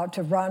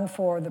 to run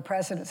for the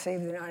presidency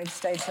of the United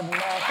States of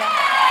America.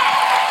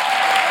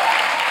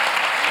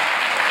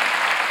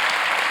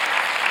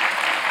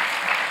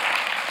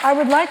 I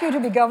would like you to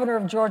be governor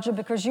of Georgia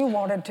because you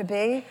wanted to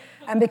be,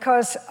 and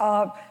because,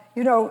 I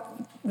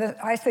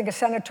think a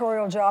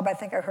senatorial job, I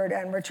think I heard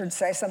Ann Richards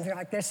say something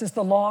like this, is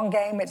the long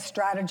game. It's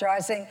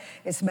strategizing,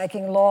 it's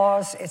making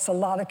laws, it's a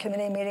lot of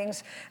committee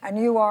meetings, and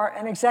you are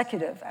an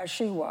executive, as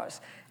she was.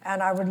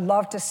 And I would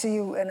love to see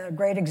you in a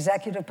great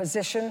executive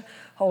position,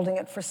 holding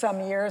it for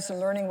some years and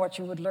learning what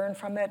you would learn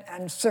from it,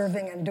 and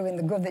serving and doing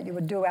the good that you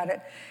would do at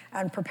it,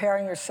 and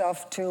preparing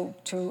yourself to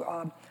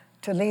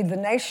lead the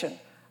nation,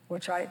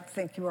 which I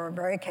think you are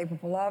very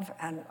capable of,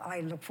 and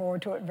I look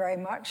forward to it very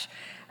much.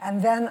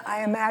 And then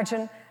I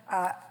imagine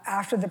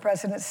after the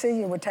presidency,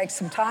 you would take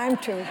some time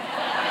to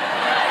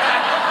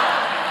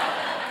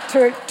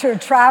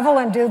travel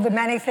and do the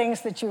many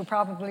things that you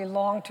probably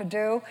long to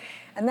do.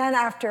 And then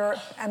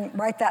and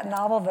write that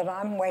novel that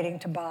I'm waiting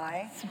to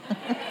buy.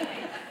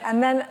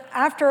 And then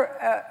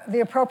after the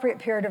appropriate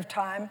period of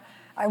time,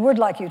 I would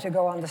like you to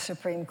go on the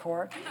Supreme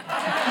Court.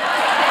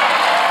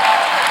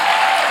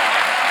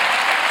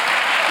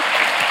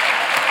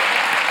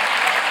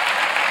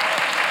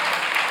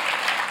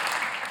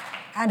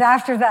 And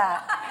after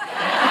that...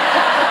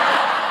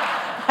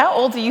 How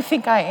old do you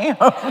think I am?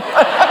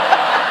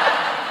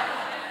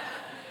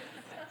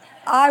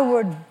 I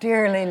would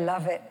dearly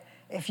love it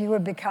if you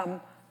would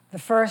become the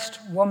first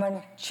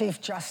woman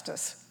Chief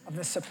Justice of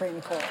the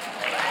Supreme Court.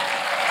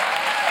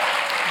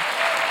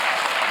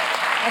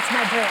 That's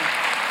my dream.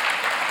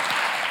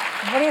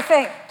 What do you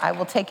think? I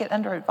will take it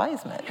under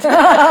advisement.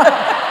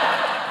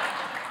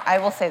 I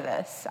will say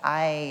this.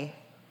 I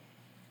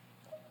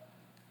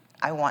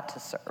want to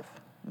serve.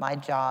 My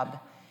job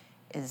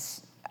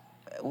is,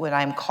 what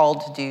I'm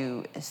called to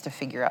do is to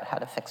figure out how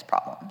to fix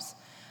problems.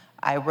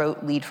 I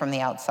wrote Lead from the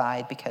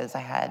Outside because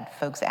I had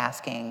folks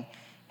asking,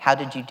 how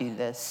did you do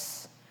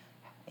this?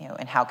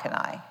 And how can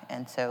I?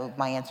 And so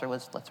my answer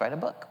was, let's write a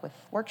book with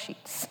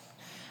worksheets.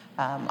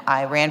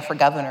 I ran for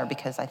governor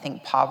because I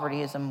think poverty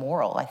is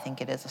immoral. I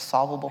think it is a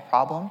solvable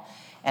problem.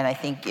 And I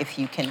think if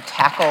you can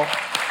tackle...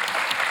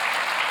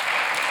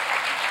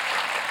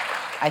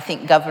 I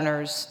think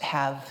governors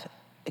have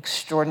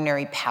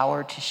extraordinary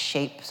power to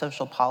shape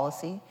social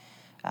policy.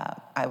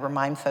 I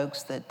remind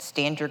folks that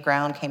Stand Your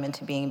Ground came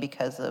into being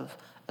because of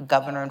a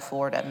governor in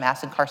Florida.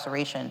 Mass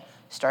incarceration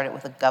started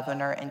with a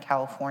governor in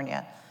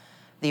California.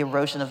 The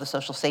erosion of the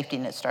social safety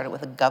net started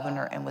with a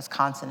governor in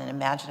Wisconsin. And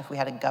imagine if we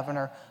had a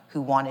governor who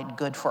wanted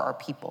good for our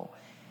people.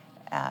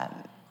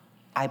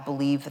 I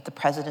believe that the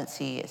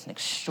presidency is an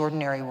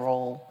extraordinary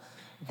role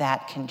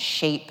that can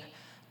shape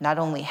not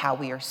only how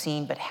we are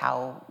seen, but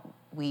how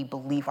we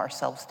believe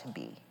ourselves to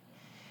be.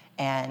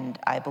 And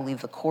I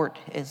believe the court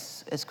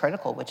is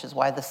critical, which is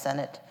why the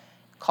Senate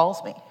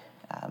calls me.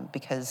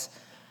 Because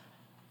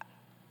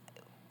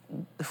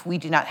if we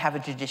do not have a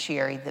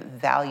judiciary that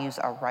values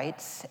our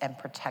rights and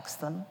protects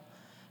them,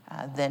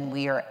 then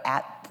we are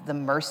at the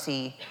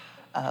mercy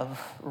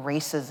of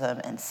racism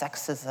and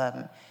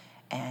sexism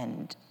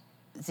and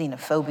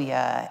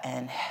xenophobia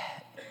and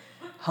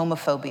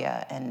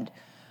homophobia and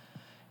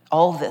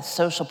all the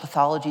social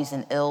pathologies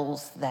and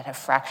ills that have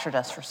fractured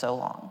us for so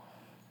long.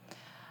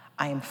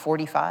 I am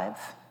 45.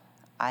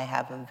 I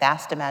have a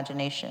vast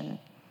imagination.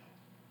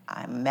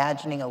 I'm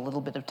imagining a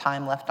little bit of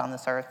time left on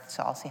this earth,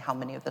 so I'll see how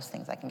many of those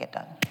things I can get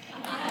done.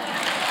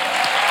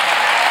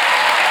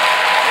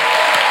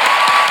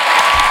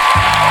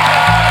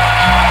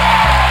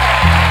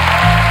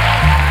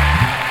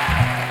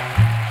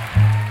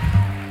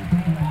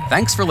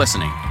 Thanks for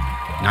listening.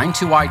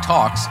 92Y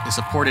Talks is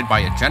supported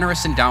by a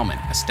generous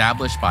endowment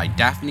established by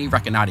Daphne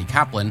Recanati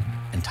Kaplan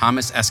and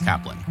Thomas S.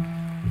 Kaplan.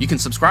 You can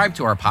subscribe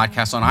to our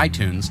podcast on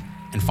iTunes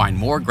and find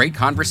more great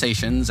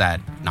conversations at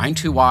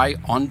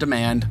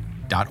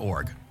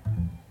 92yondemand.org.